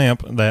tells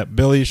Clamp that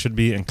Billy should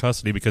be in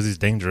custody because he's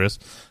dangerous.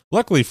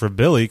 Luckily for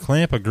Billy,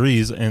 Clamp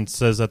agrees and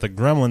says that the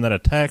gremlin that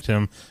attacked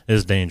him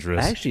is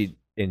dangerous. I actually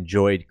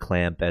enjoyed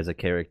Clamp as a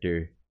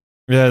character.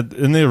 Yeah,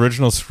 in the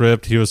original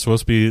script, he was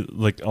supposed to be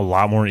like a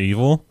lot more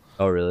evil.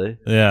 Oh, really?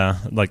 Yeah,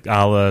 like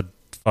a la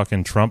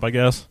fucking Trump, I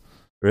guess.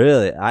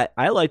 Really?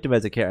 I liked him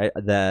as a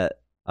character. That,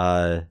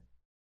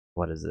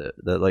 what is it?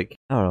 The, like,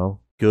 I don't know,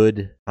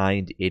 good,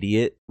 kind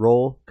idiot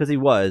role? Because he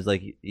was.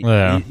 Like,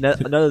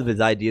 none of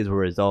his ideas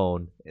were his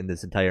own in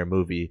this entire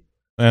movie.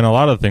 And a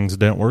lot of things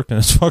didn't work in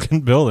his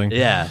fucking building.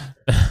 Yeah.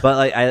 But,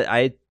 like,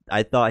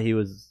 I thought he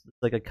was,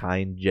 like, a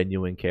kind,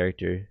 genuine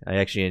character. I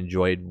actually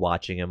enjoyed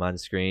watching him on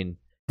screen.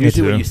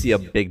 Usually when you see a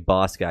big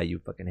boss guy, you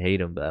fucking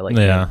hate him, but I like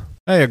him. Yeah,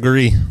 I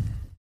agree.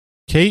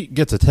 Kate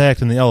gets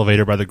attacked in the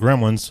elevator by the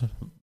gremlins,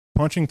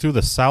 punching through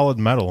the solid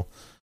metal.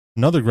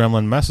 Another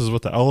gremlin messes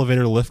with the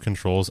elevator lift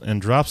controls and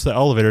drops the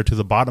elevator to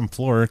the bottom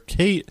floor.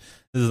 Kate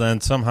is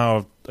then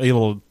somehow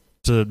able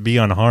to be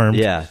unharmed.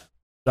 Yeah.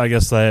 I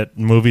guess that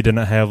movie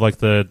didn't have like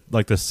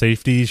the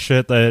safety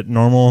shit that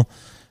normal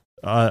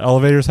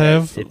elevators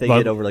have. If they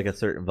get over like a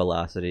certain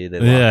velocity, they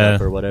lock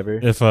up or whatever.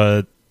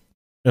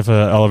 If an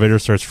elevator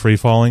starts free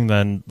falling,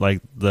 then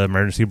like the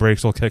emergency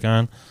brakes will kick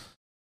on.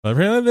 But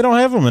apparently they don't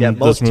have them in this movie.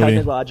 Most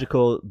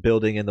technological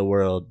building in the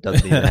world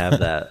doesn't even have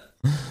that.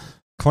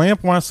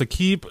 Clamp wants to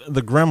keep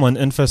the gremlin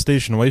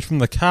infestation away from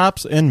the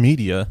cops and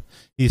media.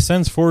 He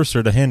sends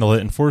Forrester to handle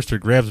it, and Forrester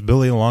grabs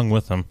Billy along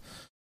with him.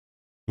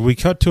 We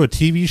cut to a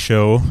TV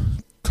show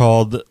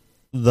called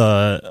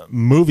The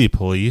Movie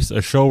Police,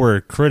 a show where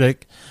a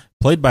critic,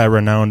 played by a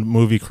renowned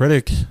movie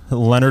critic,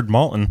 Leonard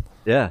Maltin.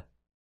 Yeah.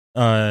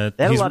 They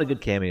have a lot of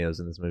good cameos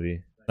in this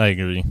movie. I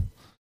agree.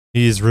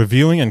 He's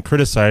reviewing and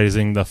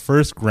criticizing the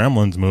first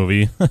Gremlins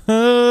movie.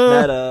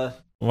 Meta.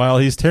 While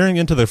he's tearing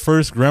into the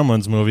first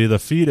Gremlins movie, the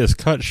feed is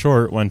cut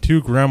short when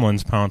two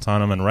gremlins pounce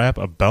on him and wrap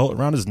a belt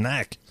around his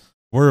neck.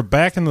 We're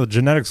back in the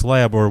genetics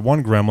lab where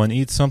one gremlin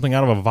eats something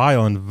out of a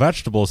vial and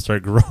vegetables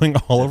start growing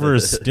all over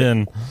his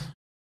skin.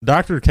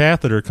 Dr.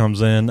 Catheter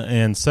comes in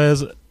and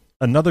says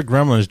another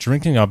gremlin is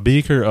drinking a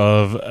beaker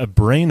of a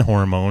brain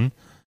hormone.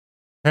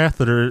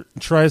 Catheter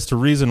tries to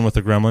reason with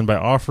the gremlin by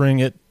offering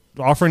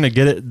to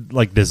get it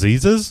like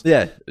diseases.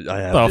 Yeah, I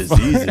have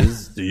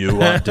diseases. Do you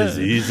want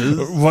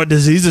diseases? What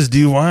diseases do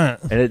you want?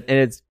 And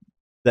it's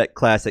that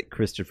classic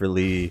Christopher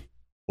Lee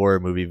horror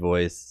movie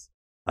voice.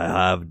 I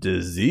have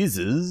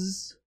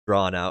diseases,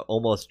 drawn out,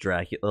 almost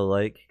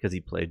Dracula-like because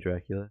he played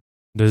Dracula.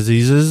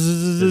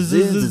 Diseases.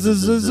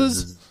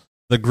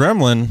 The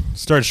gremlin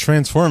starts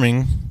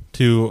transforming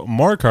to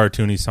more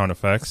cartoony sound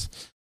effects.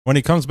 When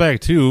he comes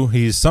back to,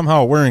 he's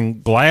somehow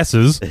wearing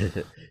glasses.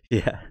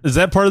 Yeah. Is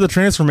that part of the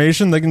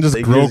transformation? They can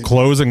just grow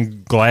clothes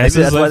and glasses.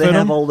 Maybe that's why they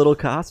have all little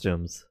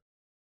costumes.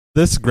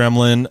 This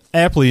gremlin,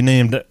 aptly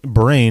named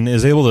Brain,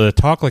 is able to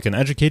talk like an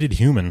educated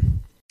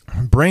human.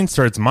 Brain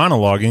starts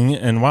monologuing,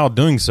 and while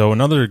doing so,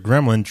 another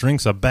gremlin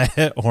drinks a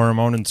bat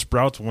hormone and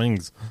sprouts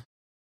wings.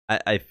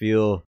 I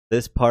feel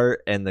this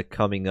part and the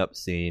coming up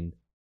scene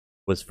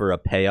was for a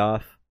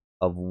payoff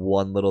of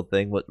one little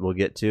thing what we'll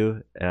get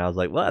to, and I was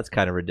like, well, that's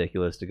kind of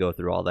ridiculous to go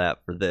through all that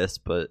for this,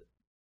 but...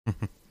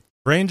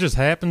 Brain just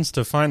happens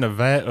to find a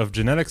vat of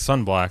genetic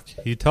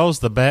sunblock. He tells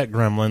the bat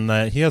gremlin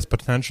that he has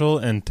potential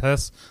and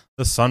tests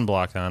the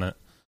sunblock on it.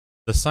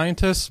 The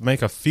scientists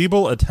make a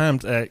feeble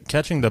attempt at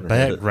catching the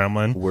bat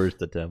gremlin.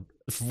 Worst attempt.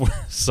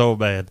 So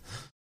bad.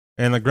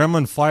 And the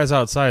gremlin flies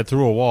outside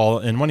through a wall,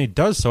 and when he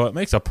does so, it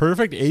makes a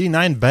perfect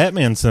 89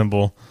 Batman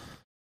symbol.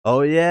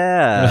 Oh,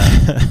 yeah.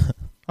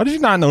 How did you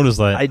not notice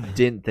that? I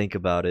didn't think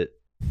about it.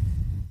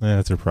 Yeah,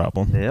 that's your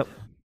problem. Yep.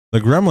 The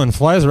gremlin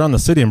flies around the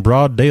city in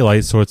broad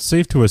daylight, so it's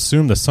safe to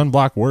assume the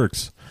sunblock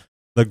works.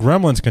 The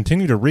gremlins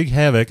continue to wreak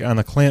havoc on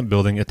the Clamp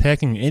building,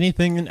 attacking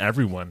anything and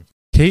everyone.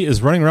 Kate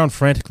is running around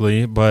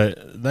frantically, but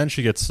then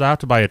she gets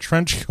stopped by a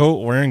trench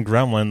coat wearing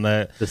gremlin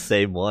that The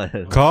same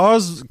one.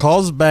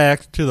 calls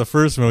back to the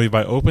first movie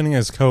by opening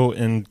his coat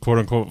and quote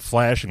unquote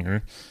flashing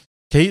her.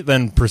 Kate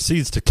then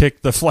proceeds to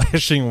kick the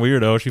flashing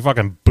weirdo. She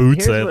fucking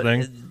boots that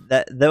thing.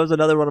 That was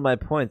another one of my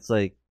points.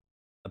 Like,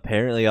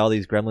 apparently all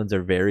these gremlins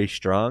are very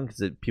strong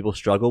because people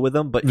struggle with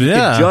them, but you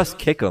can just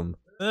kick them.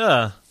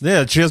 Yeah.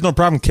 She has no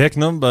problem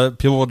kicking them, but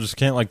people just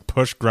can't like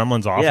push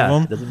gremlins off of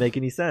them. It doesn't make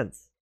any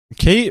sense.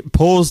 Kate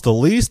pulls the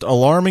least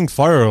alarming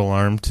fire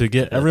alarm to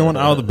get everyone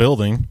out of the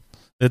building.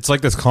 It's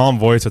like this calm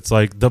voice. It's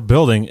like, the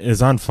building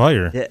is on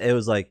fire. Yeah, it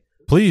was like,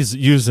 please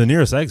use the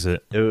nearest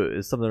exit. It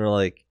was something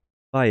like,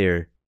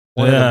 fire.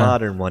 One of the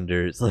modern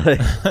wonders. Like,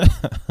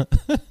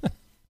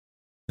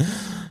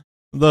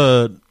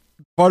 the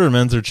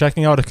Futtermans are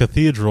checking out a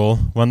cathedral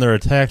when they're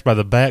attacked by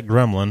the Bat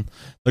Gremlin.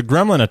 The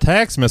Gremlin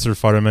attacks Mr.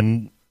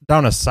 Futterman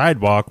down a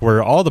sidewalk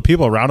where all the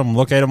people around him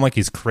look at him like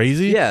he's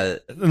crazy. Yeah.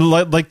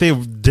 Like they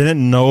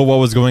didn't know what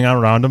was going on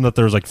around him, that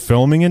there was like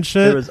filming and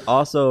shit. There was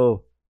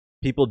also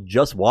people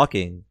just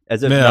walking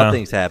as if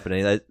nothing's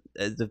happening.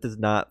 As if there's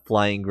not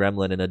flying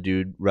gremlin and a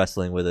dude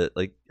wrestling with it.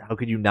 Like, how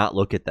could you not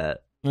look at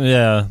that?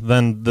 Yeah,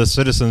 then the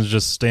citizens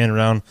just stand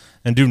around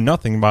and do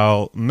nothing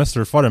while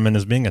Mr. Futterman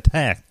is being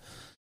attacked.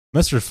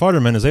 Mr.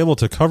 Futterman is able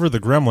to cover the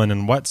gremlin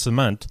in wet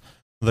cement.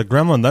 The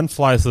gremlin then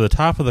flies to the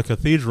top of the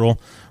cathedral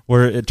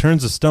where it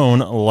turns to stone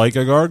like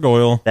a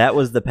gargoyle. That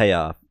was the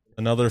payoff.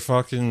 Another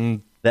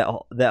fucking...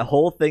 That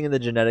whole thing in the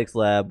genetics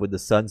lab with the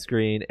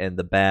sunscreen and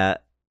the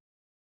bat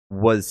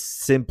was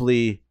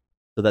simply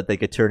so that they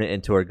could turn it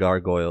into a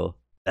gargoyle.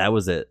 That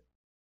was it.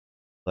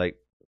 Like...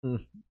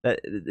 That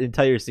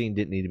entire scene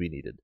didn't need to be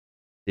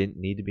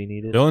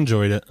needed. Bill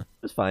enjoyed it. It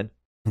was fine.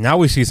 Now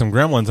we see some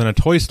gremlins in a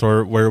toy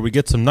store where we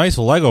get some nice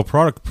Lego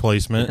product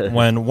placement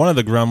when one of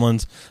the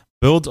gremlins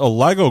builds a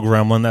Lego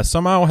gremlin that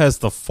somehow has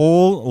the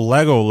full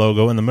Lego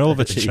logo in the middle of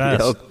its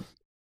chest. Yep.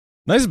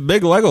 Nice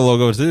big Lego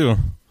logo, too.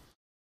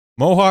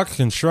 Mohawk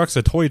constructs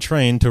a toy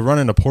train to run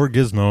into poor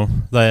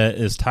Gizmo that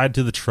is tied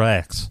to the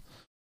tracks.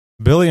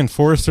 Billy and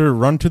Forrester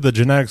run to the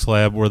genetics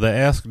lab where they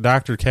ask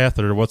Dr.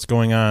 Catheter what's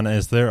going on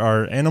as there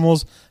are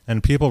animals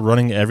and people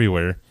running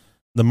everywhere.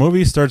 The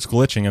movie starts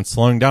glitching and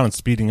slowing down and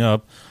speeding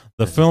up.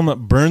 The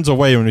film burns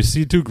away when we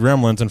see two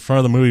gremlins in front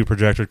of the movie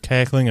projector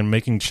cackling and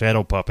making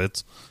shadow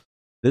puppets.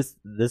 This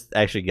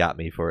actually got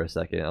me for a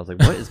second. I was like,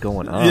 what is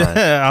going on?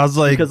 Yeah, I was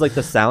like... Because like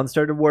the sound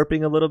started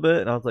warping a little bit,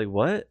 and I was like,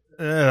 what?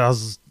 Yeah,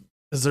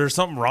 is there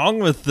something wrong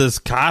with this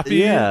copy?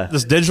 Yeah.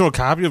 This digital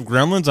copy of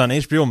Gremlins on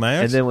HBO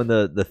Max? And then when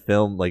the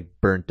film like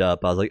burnt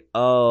up, I was like,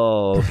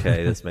 oh,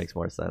 okay, this makes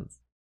more sense.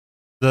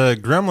 The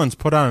Gremlins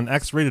put on an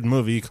X-rated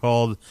movie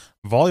called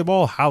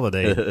Volleyball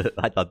Holiday.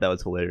 I thought that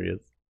was hilarious.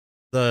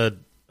 The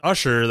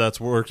usher that's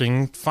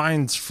working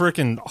finds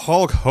frickin'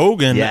 Hulk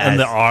Hogan in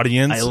the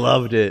audience. I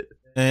loved it.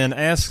 And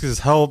asks his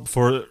help with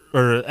the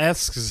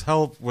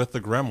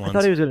Gremlins. I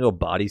thought he was gonna go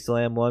body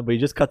slam one, but he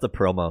just cut the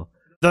promo.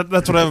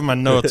 That's what I have in my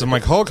notes. I'm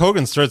like, Hulk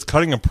Hogan starts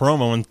cutting a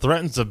promo and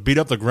threatens to beat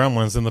up the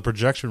Gremlins in the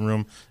projection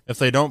room if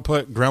they don't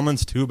put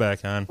Gremlins 2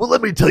 back on. Well,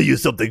 let me tell you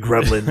something,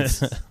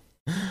 Gremlins.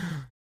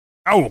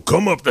 I will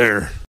come up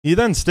there. He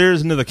then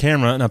stares into the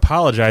camera and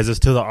apologizes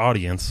to the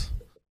audience.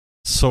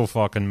 So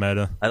fucking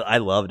meta. I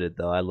loved it,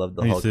 though. I loved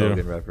the Hulk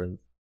Hogan reference.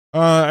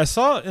 I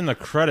saw in the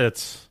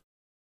credits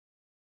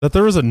that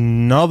there was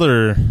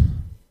another,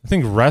 I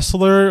think,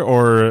 wrestler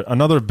or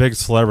another big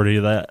celebrity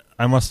that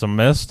I must have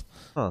missed.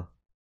 Huh.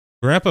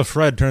 Grandpa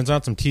Fred turns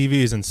on some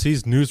TVs and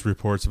sees news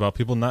reports about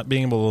people not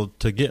being able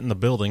to get in the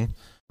building.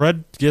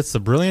 Fred gets the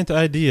brilliant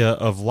idea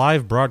of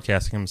live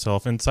broadcasting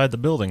himself inside the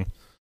building.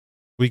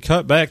 We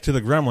cut back to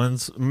the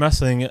Gremlins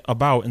messing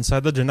about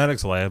inside the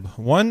genetics lab.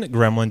 One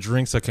Gremlin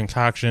drinks a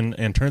concoction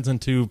and turns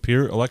into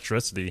pure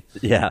electricity.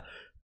 Yeah.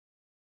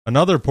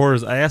 Another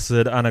pours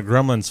acid on a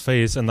Gremlin's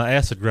face, and the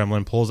acid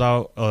Gremlin pulls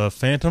out a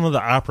Phantom of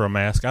the Opera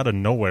mask out of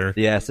nowhere.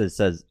 The acid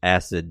says,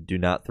 "Acid, do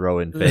not throw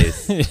in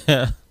face."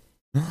 Yeah.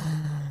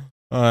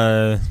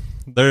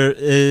 There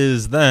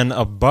is then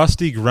a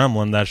busty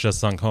gremlin that's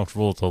just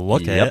uncomfortable to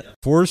look at.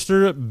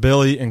 Forrester,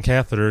 Billy, and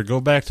Catheter go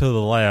back to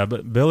the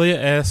lab. Billy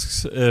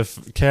asks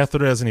if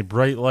Catheter has any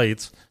bright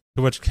lights,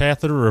 to which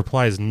Catheter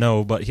replies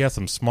no, but he has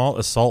some small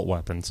assault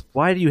weapons.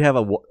 Why do you have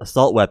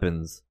assault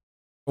weapons?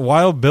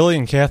 While Billy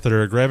and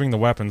Catheter are grabbing the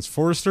weapons,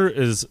 Forrester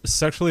is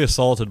sexually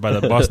assaulted by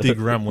the busty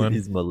gremlin.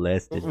 He's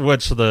molested.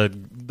 Which that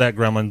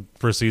gremlin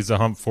proceeds to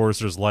hump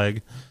Forrester's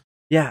leg.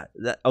 Yeah,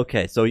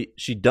 okay, so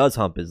she does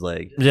hump his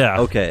leg. Yeah.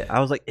 Okay, I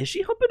was like, is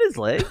she humping his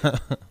leg?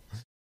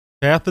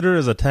 Catheter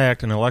is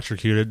attacked and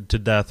electrocuted to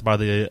death by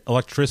the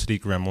electricity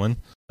gremlin.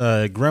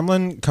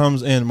 Gremlin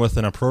comes in with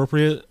an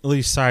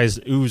appropriately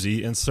sized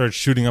Uzi and starts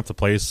shooting up the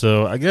place,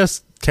 so I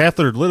guess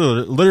Catheter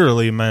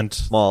literally meant...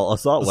 Small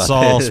assault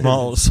weapons.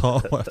 Small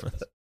assault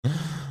weapons.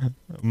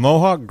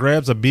 Mohawk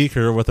grabs a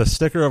beaker with a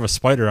sticker of a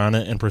spider on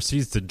it and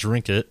proceeds to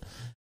drink it.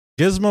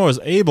 Gizmo is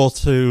able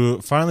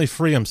to finally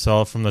free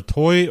himself from the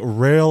toy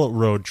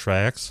railroad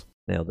tracks.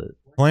 Nailed it.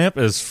 Clamp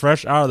is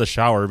fresh out of the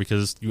shower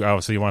because you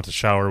obviously want to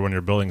shower when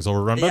your building's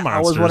overrun by monsters. I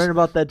was wondering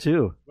about that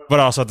too. But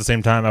also at the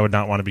same time, I would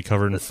not want to be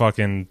covered in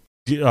fucking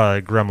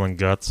gremlin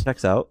guts.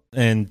 Checks out.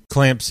 And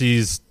Clamp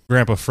sees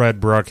Grandpa Fred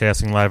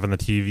broadcasting live on the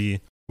TV.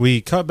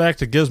 We cut back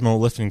to Gizmo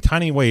lifting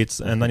tiny weights,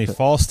 and then he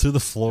falls to the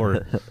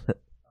floor.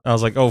 I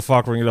was like, oh,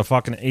 fuck, we're going to get a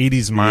fucking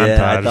 80s montage.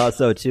 Yeah, I thought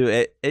so,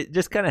 too. It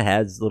just kind of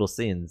has little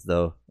scenes,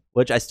 though,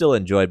 which I still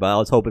enjoyed, but I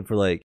was hoping for,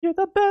 like, you're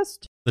the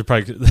best. They're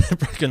probably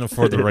can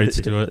afford the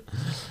rights to it.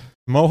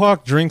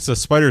 Mohawk drinks a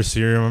spider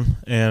serum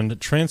and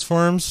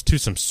transforms to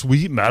some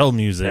sweet metal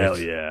music. Hell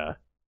yeah.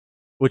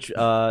 Which,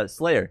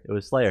 Slayer. It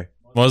was Slayer.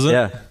 Was it?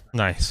 Yeah.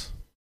 Nice.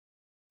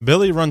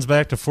 Billy runs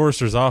back to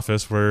Forrester's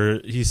office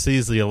where he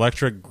sees the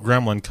electric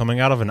gremlin coming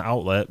out of an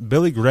outlet.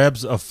 Billy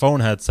grabs a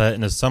phone headset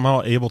and is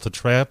somehow able to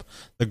trap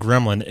the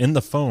gremlin in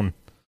the phone.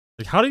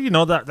 Like, how did you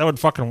know that would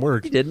fucking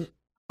work? He didn't.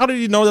 How did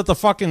you know that the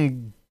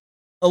fucking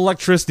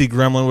electricity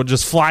gremlin would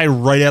just fly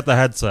right at the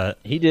headset?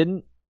 He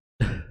didn't.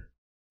 It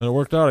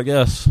worked out, I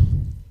guess.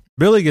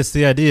 Billy gets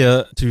the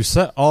idea to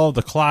set all of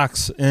the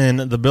clocks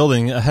in the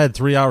building ahead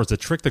 3 hours to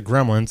trick the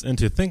gremlins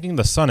into thinking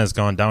the sun has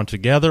gone down to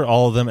gather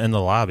all of them in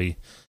the lobby.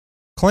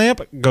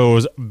 Clamp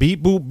goes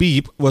beep boop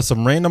beep with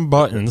some random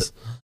buttons.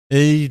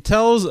 He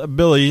tells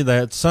Billy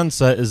that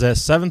sunset is at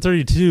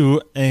 7:32,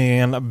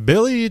 and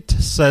Billy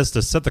says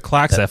to set the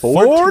clocks at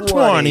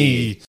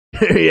 4:20.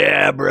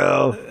 Yeah,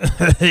 bro.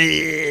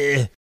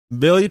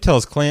 Billy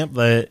tells Clamp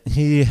that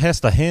he has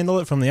to handle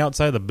it from the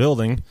outside of the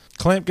building.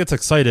 Clamp gets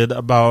excited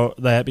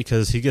about that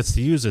because he gets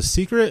to use a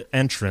secret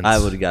entrance. I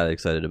would have got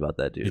excited about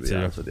that, dude, to be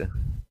honest with you.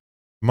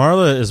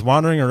 Marla is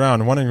wandering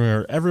around, wondering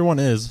where everyone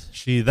is.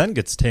 She then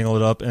gets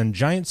tangled up in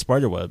giant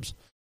spider webs.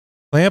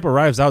 Clamp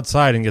arrives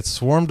outside and gets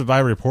swarmed by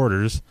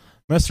reporters.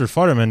 Mr.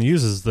 Futterman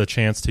uses the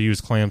chance to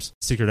use Clamp's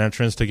secret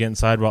entrance to get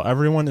inside while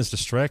everyone is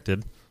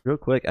distracted. Real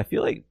quick, I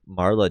feel like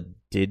Marla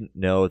didn't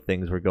know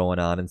things were going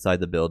on inside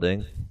the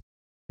building.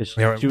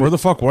 Where the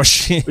fuck was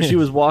she? She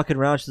was walking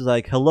around. She's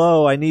like,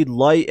 hello, I need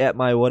light at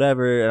my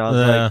whatever. And I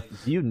was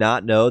like, do you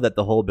not know that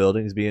the whole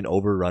building is being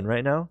overrun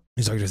right now?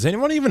 He's like, does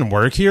anyone even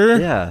work here?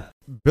 Yeah.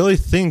 Billy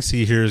thinks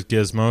he hears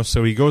Gizmo,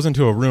 so he goes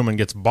into a room and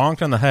gets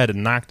bonked on the head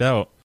and knocked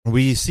out.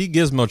 We see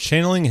Gizmo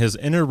channeling his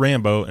inner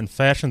Rambo and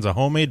fashions a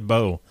homemade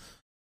bow.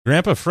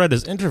 Grandpa Fred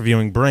is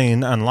interviewing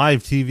Brain on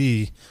live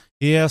TV.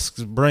 He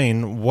asks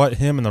Brain what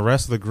him and the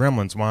rest of the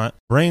gremlins want.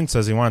 Brain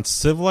says he wants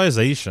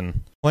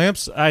civilization.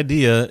 Clamp's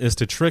idea is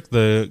to trick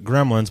the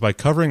gremlins by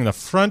covering the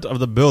front of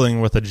the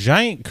building with a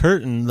giant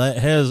curtain that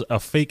has a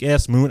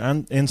fake-ass moon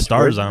and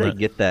stars on it. Where did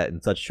they get that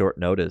in such short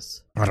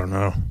notice? I don't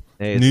know.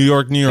 Hey, New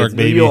York, baby.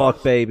 New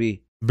York,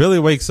 baby. Billy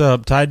wakes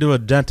up tied to a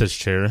dentist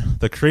chair.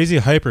 The crazy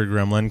hyper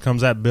gremlin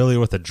comes at Billy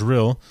with a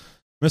drill.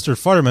 Mr.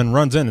 Futterman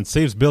runs in and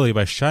saves Billy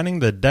by shining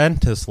the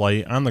dentist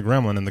light on the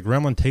gremlin, and the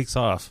gremlin takes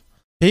off.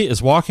 Kate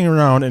is walking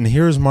around and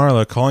hears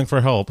Marla calling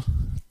for help.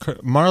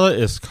 Marla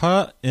is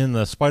caught in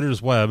the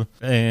spider's web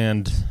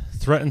and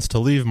threatens to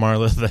leave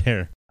Marla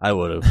there. I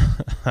would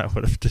have. I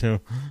would have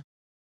too.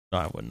 No,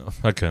 I wouldn't have.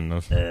 I couldn't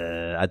have.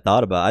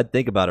 I'd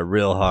think about it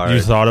real hard.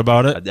 You thought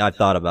about it? I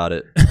thought about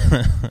it.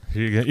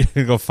 You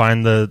can go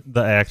find the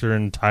actor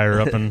and tie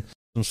her up in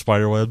some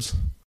spider webs.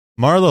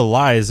 Marla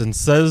lies and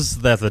says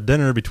that the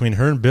dinner between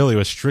her and Billy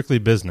was strictly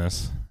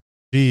business.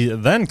 She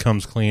then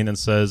comes clean and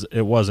says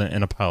it wasn't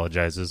and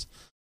apologizes.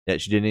 Yeah,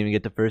 she didn't even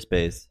get to first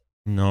base.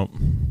 Nope.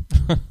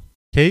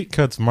 Kate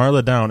cuts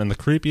Marla down, and the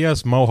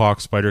creepy-ass Mohawk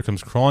spider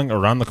comes crawling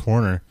around the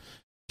corner.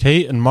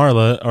 Kate and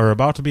Marla are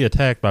about to be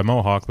attacked by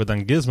Mohawk, but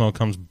then Gizmo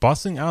comes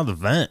busting out of the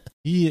vent.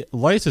 He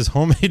lights his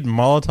homemade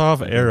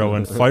Molotov arrow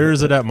and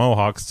fires it at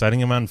Mohawk,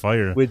 setting him on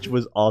fire. Which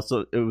was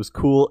also, it was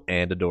cool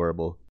and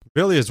adorable.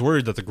 Billy is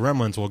worried that the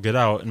gremlins will get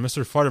out, and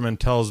Mr. Futterman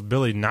tells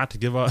Billy not to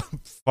give up.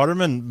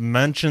 Futterman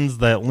mentions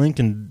that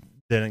Lincoln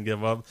didn't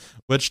give up,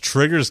 which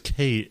triggers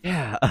Kate.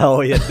 Yeah. Oh,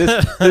 yeah.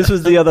 This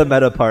was the other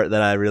meta part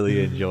that I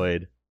really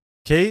enjoyed.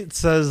 Kate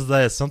says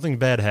that something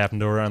bad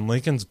happened to her on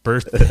Lincoln's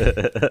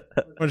birthday.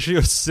 When she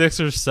was 6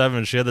 or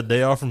 7, she had the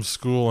day off from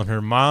school, and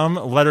her mom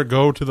let her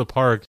go to the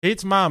park.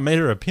 Kate's mom made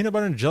her a peanut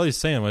butter and jelly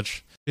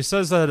sandwich. She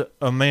says that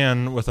a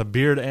man with a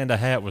beard and a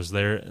hat was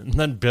there, and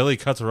then Billy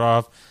cuts her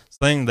off,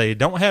 saying they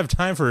don't have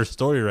time for her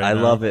story now. I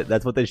love it.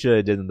 That's what they should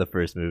have did in the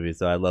first movie,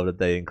 so I love that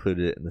they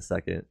included it in the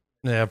second.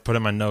 Yeah, put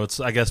in my notes.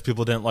 I guess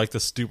people didn't like the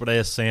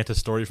stupid-ass Santa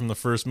story from the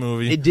first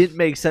movie. It didn't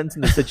make sense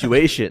in the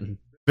situation.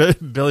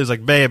 Billy's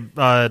like, babe,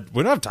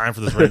 we don't have time for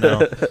this right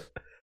now.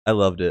 I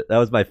loved it. That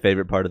was my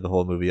favorite part of the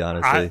whole movie,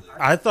 honestly.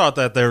 I thought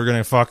that they were going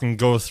to fucking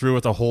go through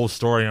with the whole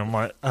story.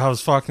 I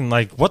was fucking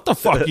like, what the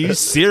fuck? Are you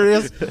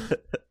serious?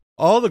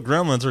 All the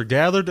gremlins are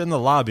gathered in the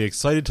lobby,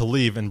 excited to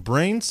leave, and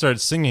Brain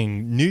starts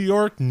singing New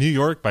York, New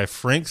York by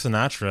Frank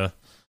Sinatra.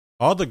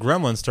 All the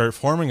gremlins start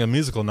forming a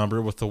musical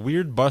number with the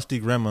weird busty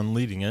gremlin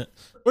leading it,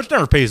 which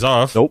never pays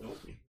off. Nope.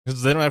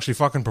 Because they don't actually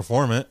fucking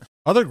perform it.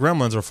 Other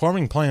gremlins are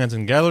forming plans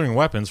and gathering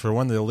weapons for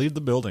when they leave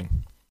the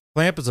building.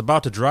 Clamp is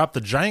about to drop the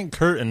giant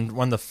curtain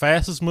when the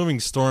fastest moving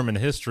storm in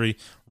history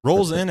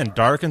rolls in and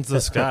darkens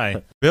the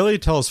sky. Billy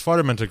tells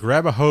Futterman to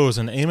grab a hose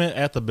and aim it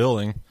at the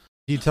building.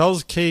 He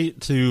tells Kate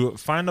to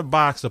find a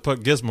box to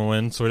put Gizmo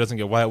in so he doesn't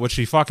get wet, which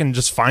he fucking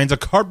just finds a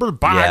cardboard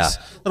box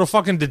that'll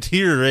fucking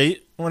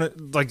deteriorate when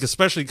it, like,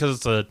 especially because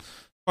it's a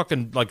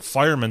fucking like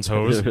fireman's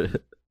hose.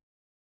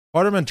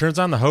 Fireman turns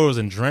on the hose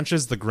and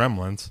drenches the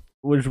gremlins.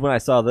 Which, when I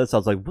saw this, I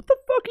was like, "What the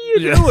fuck are you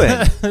doing?"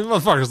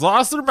 Motherfuckers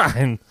lost their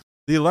mind.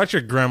 The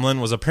electric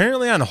gremlin was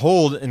apparently on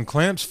hold in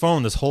Clamp's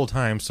phone this whole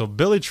time, so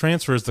Billy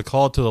transfers the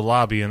call to the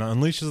lobby and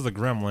unleashes the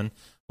gremlin,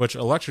 which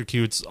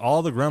electrocutes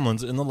all the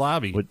gremlins in the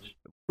lobby. Which,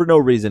 for no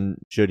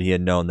reason, should he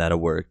have known that it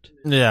worked.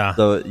 Yeah.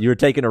 So you're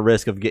taking a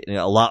risk of getting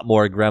a lot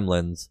more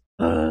gremlins.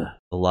 The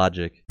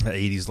logic. The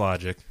 80s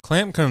logic.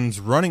 Clamp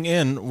comes running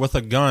in with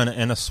a gun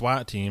and a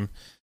SWAT team.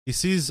 He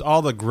sees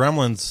all the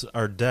gremlins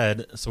are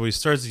dead, so he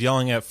starts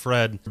yelling at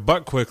Fred,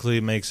 but quickly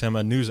makes him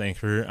a news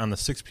anchor on the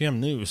 6 p.m.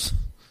 news.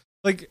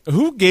 Like,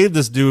 who gave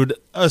this dude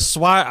a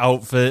SWAT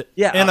outfit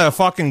and a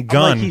fucking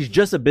gun? He's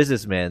just a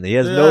businessman. He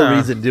has no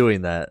reason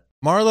doing that.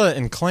 Marla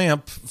and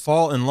Clamp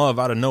fall in love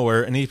out of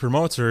nowhere, and he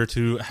promotes her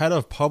to head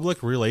of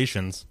public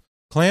relations.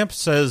 Clamp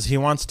says he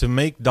wants to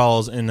make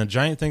dolls in a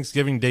giant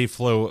Thanksgiving Day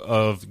flow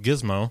of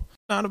Gizmo.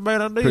 Not a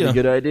bad idea. Pretty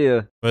good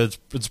idea. But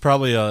it's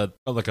probably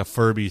like a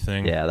Furby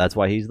thing. Yeah, that's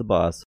why he's the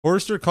boss.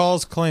 Forrester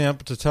calls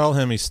Clamp to tell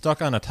him he's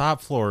stuck on a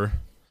top floor.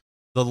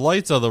 The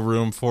lights of the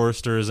room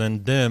Forrester is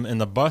in dim,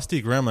 and the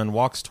busty gremlin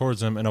walks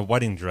towards him in a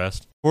wedding dress.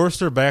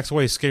 Forrester backs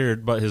away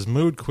scared, but his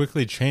mood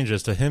quickly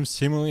changes to him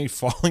seemingly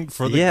falling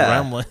for the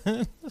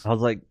gremlin. I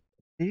was like,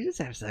 did you just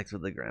have sex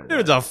with the gremlin?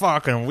 Dude's a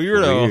fucking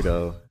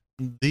weirdo.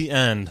 The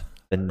end.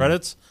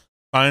 Credits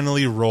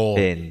finally roll.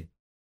 Thin.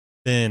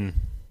 It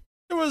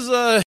was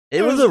a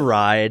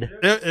ride.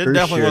 It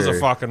definitely was a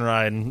fucking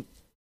ride.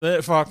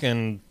 That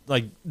fucking,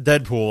 like,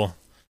 Deadpool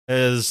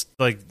is,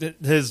 like,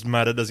 his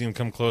meta doesn't even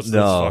come close to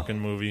this fucking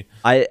movie.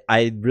 I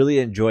really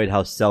enjoyed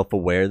how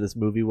self-aware this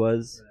movie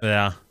was.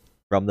 Yeah.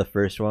 From the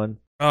first one.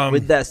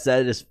 With that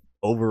said, just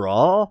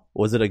overall,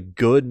 was it a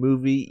good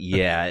movie?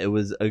 Yeah, it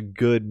was a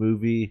good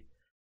movie.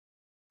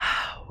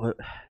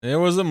 It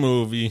was a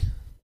movie.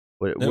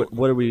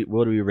 What are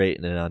we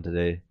rating it on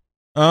today?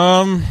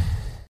 Out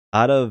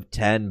of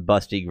 10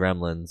 busty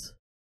gremlins,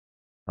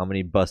 how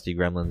many busty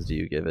gremlins do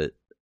you give it?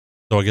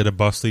 Do I get a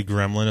busty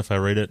gremlin if I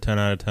rate it 10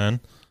 out of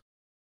 10?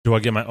 Do I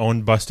get my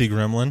own busty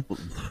gremlin?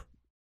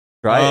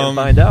 Try it and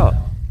find out.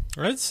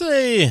 I'd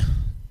say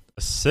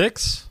a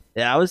 6.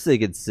 Yeah, I was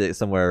thinking 6,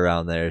 somewhere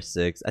around there,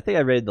 6. I think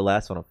I rated the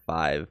last one a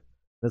 5.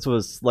 This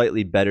was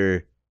slightly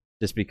better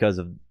just because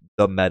of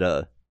the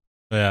meta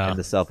and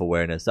the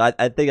self-awareness. So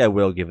I think I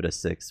will give it a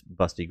 6,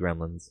 busty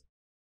gremlins.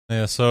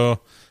 Yeah, so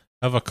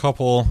I have a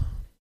couple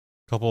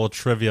of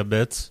trivia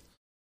bits.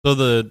 So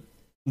the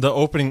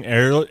opening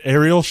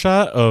aerial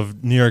shot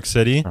of New York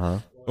City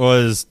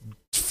was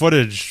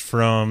footage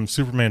from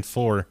Superman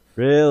 4.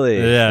 Really?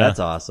 Yeah. That's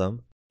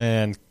awesome.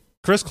 And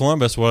Chris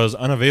Columbus was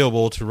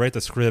unavailable to write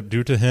the script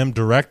due to him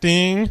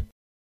directing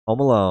Home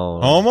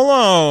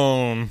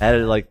Alone. I had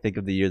to think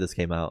of the year this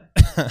came out.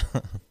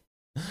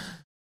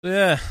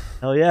 Yeah.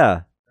 Hell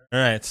yeah. All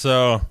right,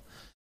 so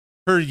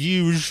per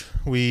usual,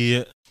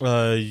 we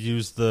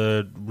use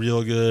the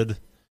Real Good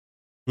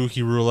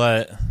Spooky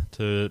Roulette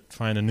to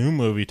find a new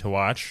movie to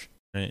watch.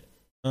 Right.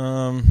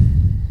 Drum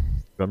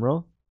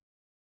roll?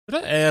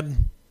 Did I add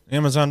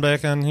Amazon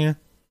back on here?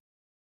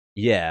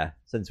 Yeah.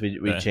 Since we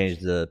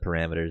changed the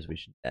parameters, we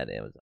should add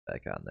Amazon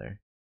back on there.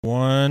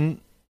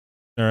 1.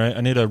 All right.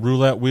 I need a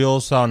roulette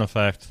wheel sound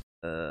effect.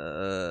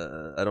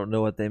 I don't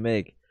know what they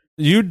make.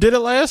 You did it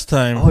last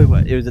time. Oh,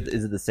 wait, is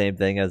it the same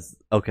thing as?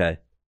 Okay.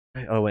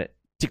 Oh wait.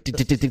 The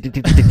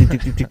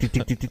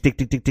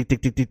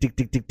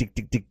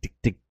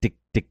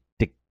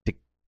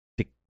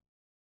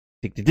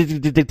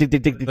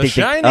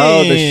Shining.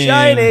 Oh, The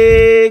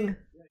Shining.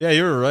 Yeah,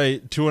 you were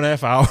right.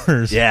 2.5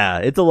 hours. Yeah,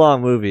 it's a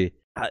long movie.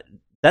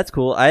 That's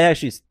cool. I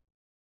actually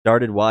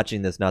started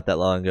watching this not that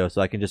long ago,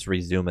 so I can just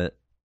resume it.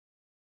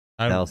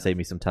 That'll save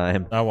me some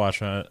time. I'll watch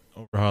that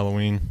over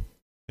Halloween.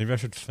 Maybe I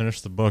should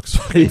finish the book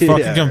so I can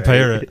fucking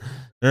compare it.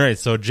 All right,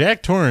 so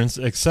Jack Torrance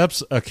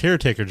accepts a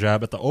caretaker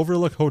job at the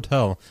Overlook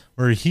Hotel,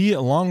 where he,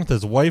 along with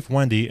his wife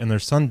Wendy and their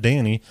son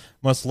Danny,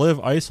 must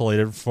live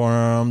isolated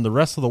from the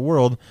rest of the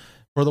world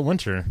for the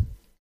winter.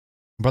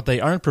 But they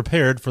aren't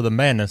prepared for the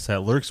madness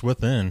that lurks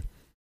within.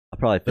 I'll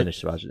probably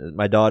finish watching it.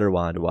 My daughter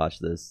wanted to watch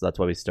this. That's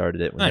why we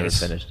started it when they Nice.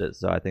 finished it.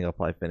 So I think I'll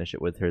probably finish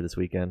it with her this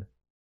weekend.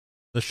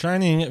 The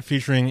Shining,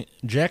 featuring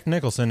Jack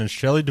Nicholson and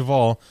Shelley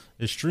Duvall,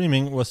 is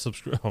streaming with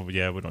Oh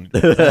yeah, we don't need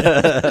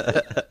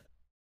that. Shit.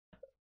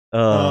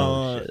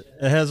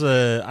 It has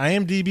a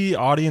IMDb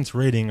audience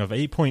rating of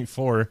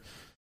 8.4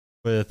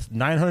 with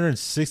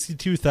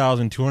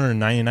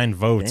 962,299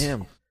 votes.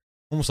 Damn.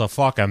 Almost a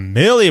fucking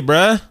milli,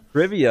 bruh.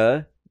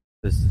 Trivia.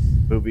 This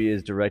movie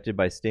is directed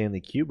by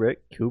Stanley Kubrick.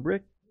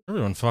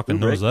 Everyone fucking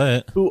knows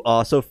that. Who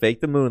also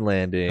faked the moon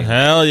landing.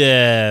 Hell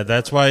yeah.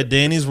 That's why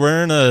Danny's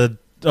wearing a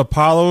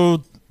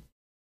Apollo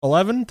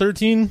 11,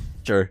 13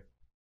 Sure.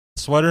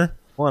 sweater.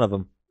 One of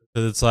them.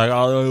 Because it's like,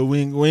 oh,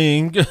 wink,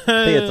 wink. I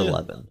think it's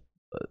 11,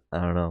 but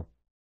I don't know.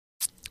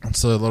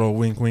 It's a little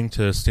wink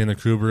to Stanley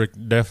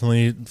Kubrick,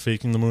 definitely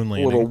faking the moon A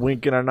landing. little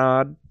wink and a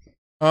nod.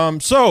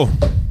 So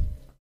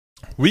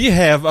we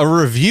have a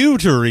review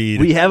to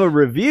read. We have a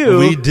review?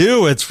 We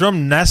do. It's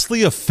from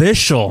Nestle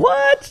Official.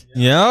 What?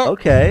 Yeah.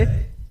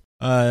 Okay.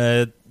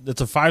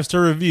 It's a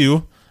 5-star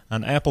review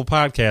on Apple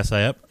Podcast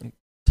app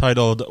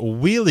titled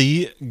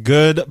Wheelie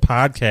Good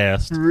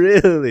Podcast.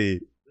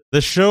 Really?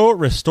 The show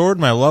restored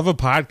my love of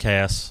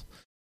podcasts.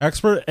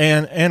 Expert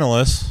and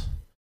analysts.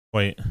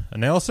 Wait,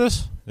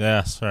 analysis?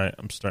 Yes, all right.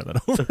 I'm starting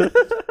that over.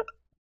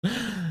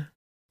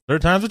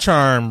 Third time's a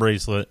charm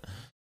bracelet.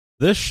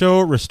 This show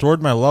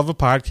restored my love of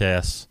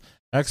podcasts.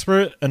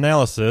 Expert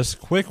analysis,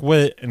 quick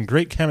wit, and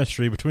great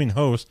chemistry between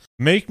hosts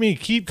make me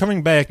keep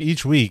coming back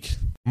each week.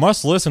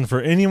 Must listen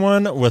for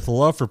anyone with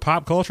love for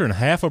pop culture and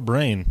half a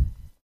brain.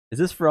 Is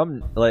this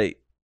from, like,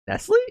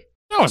 Nestle?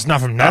 No, it's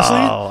not from Nestle.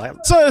 Oh,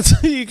 So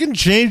you can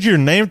change your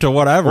name to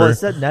whatever. well, it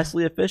said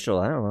Nestle Official.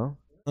 I don't know.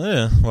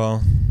 Yeah,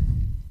 well,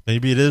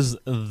 maybe it is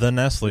the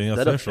Nestle Is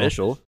that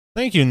official?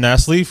 Thank you,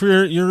 Nestle,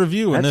 for your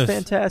review. That's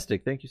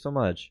fantastic. Thank you so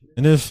much.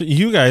 And if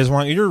you guys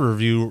want your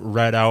review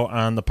read out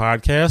on the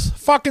podcast,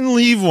 fucking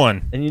leave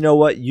one. And you know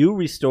what? You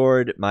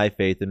restored my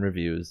faith in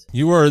reviews.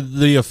 You are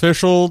the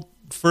official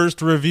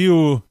first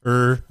reviewer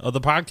of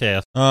the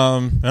podcast.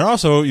 And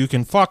also, you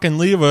can fucking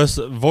leave us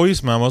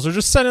voice memos or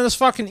just send us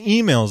fucking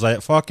emails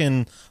at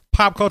fucking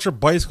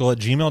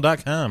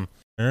popculturebicycle@gmail.com.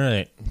 All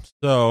right.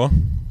 So,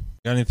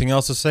 got anything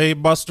else to say,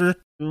 Buster?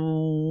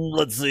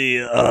 Let's see.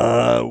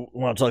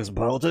 Want to talk some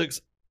politics?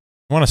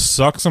 Want to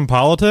suck some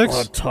politics?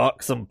 Want to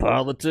talk some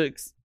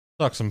politics?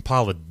 Suck some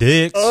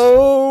politics.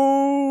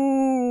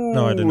 Oh!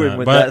 No, I did And not.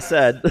 with But that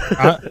said,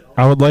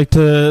 I would like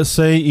to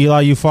say,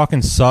 Eli, you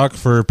fucking suck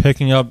for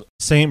picking up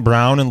St.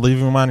 Brown and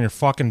leaving him on your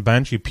fucking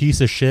bench, you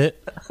piece of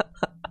shit.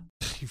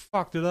 You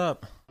fucked it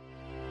up.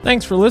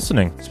 Thanks for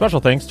listening. Special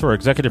thanks to our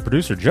executive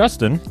producer,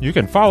 Justin. You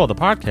can follow the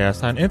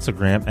podcast on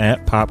Instagram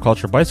at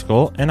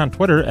PopCultureBicycle and on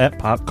Twitter at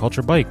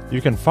PopCultureBike. You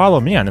can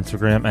follow me on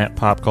Instagram at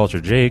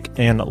PopCultureJake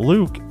and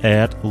Luke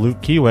at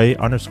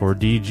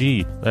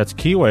LukeKeyway_DG. That's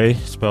Keyway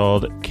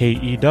spelled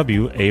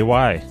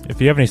Keway.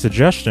 If you have any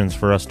suggestions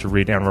for us to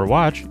read and or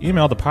watch,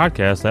 email the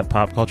podcast at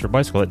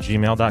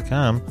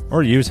PopCultureBicycle@gmail.com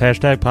or use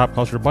hashtag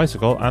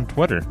PopCultureBicycle on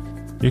Twitter.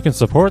 You can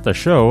support the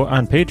show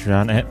on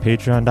Patreon at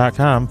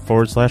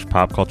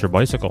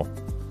patreon.com/popculturebicycle.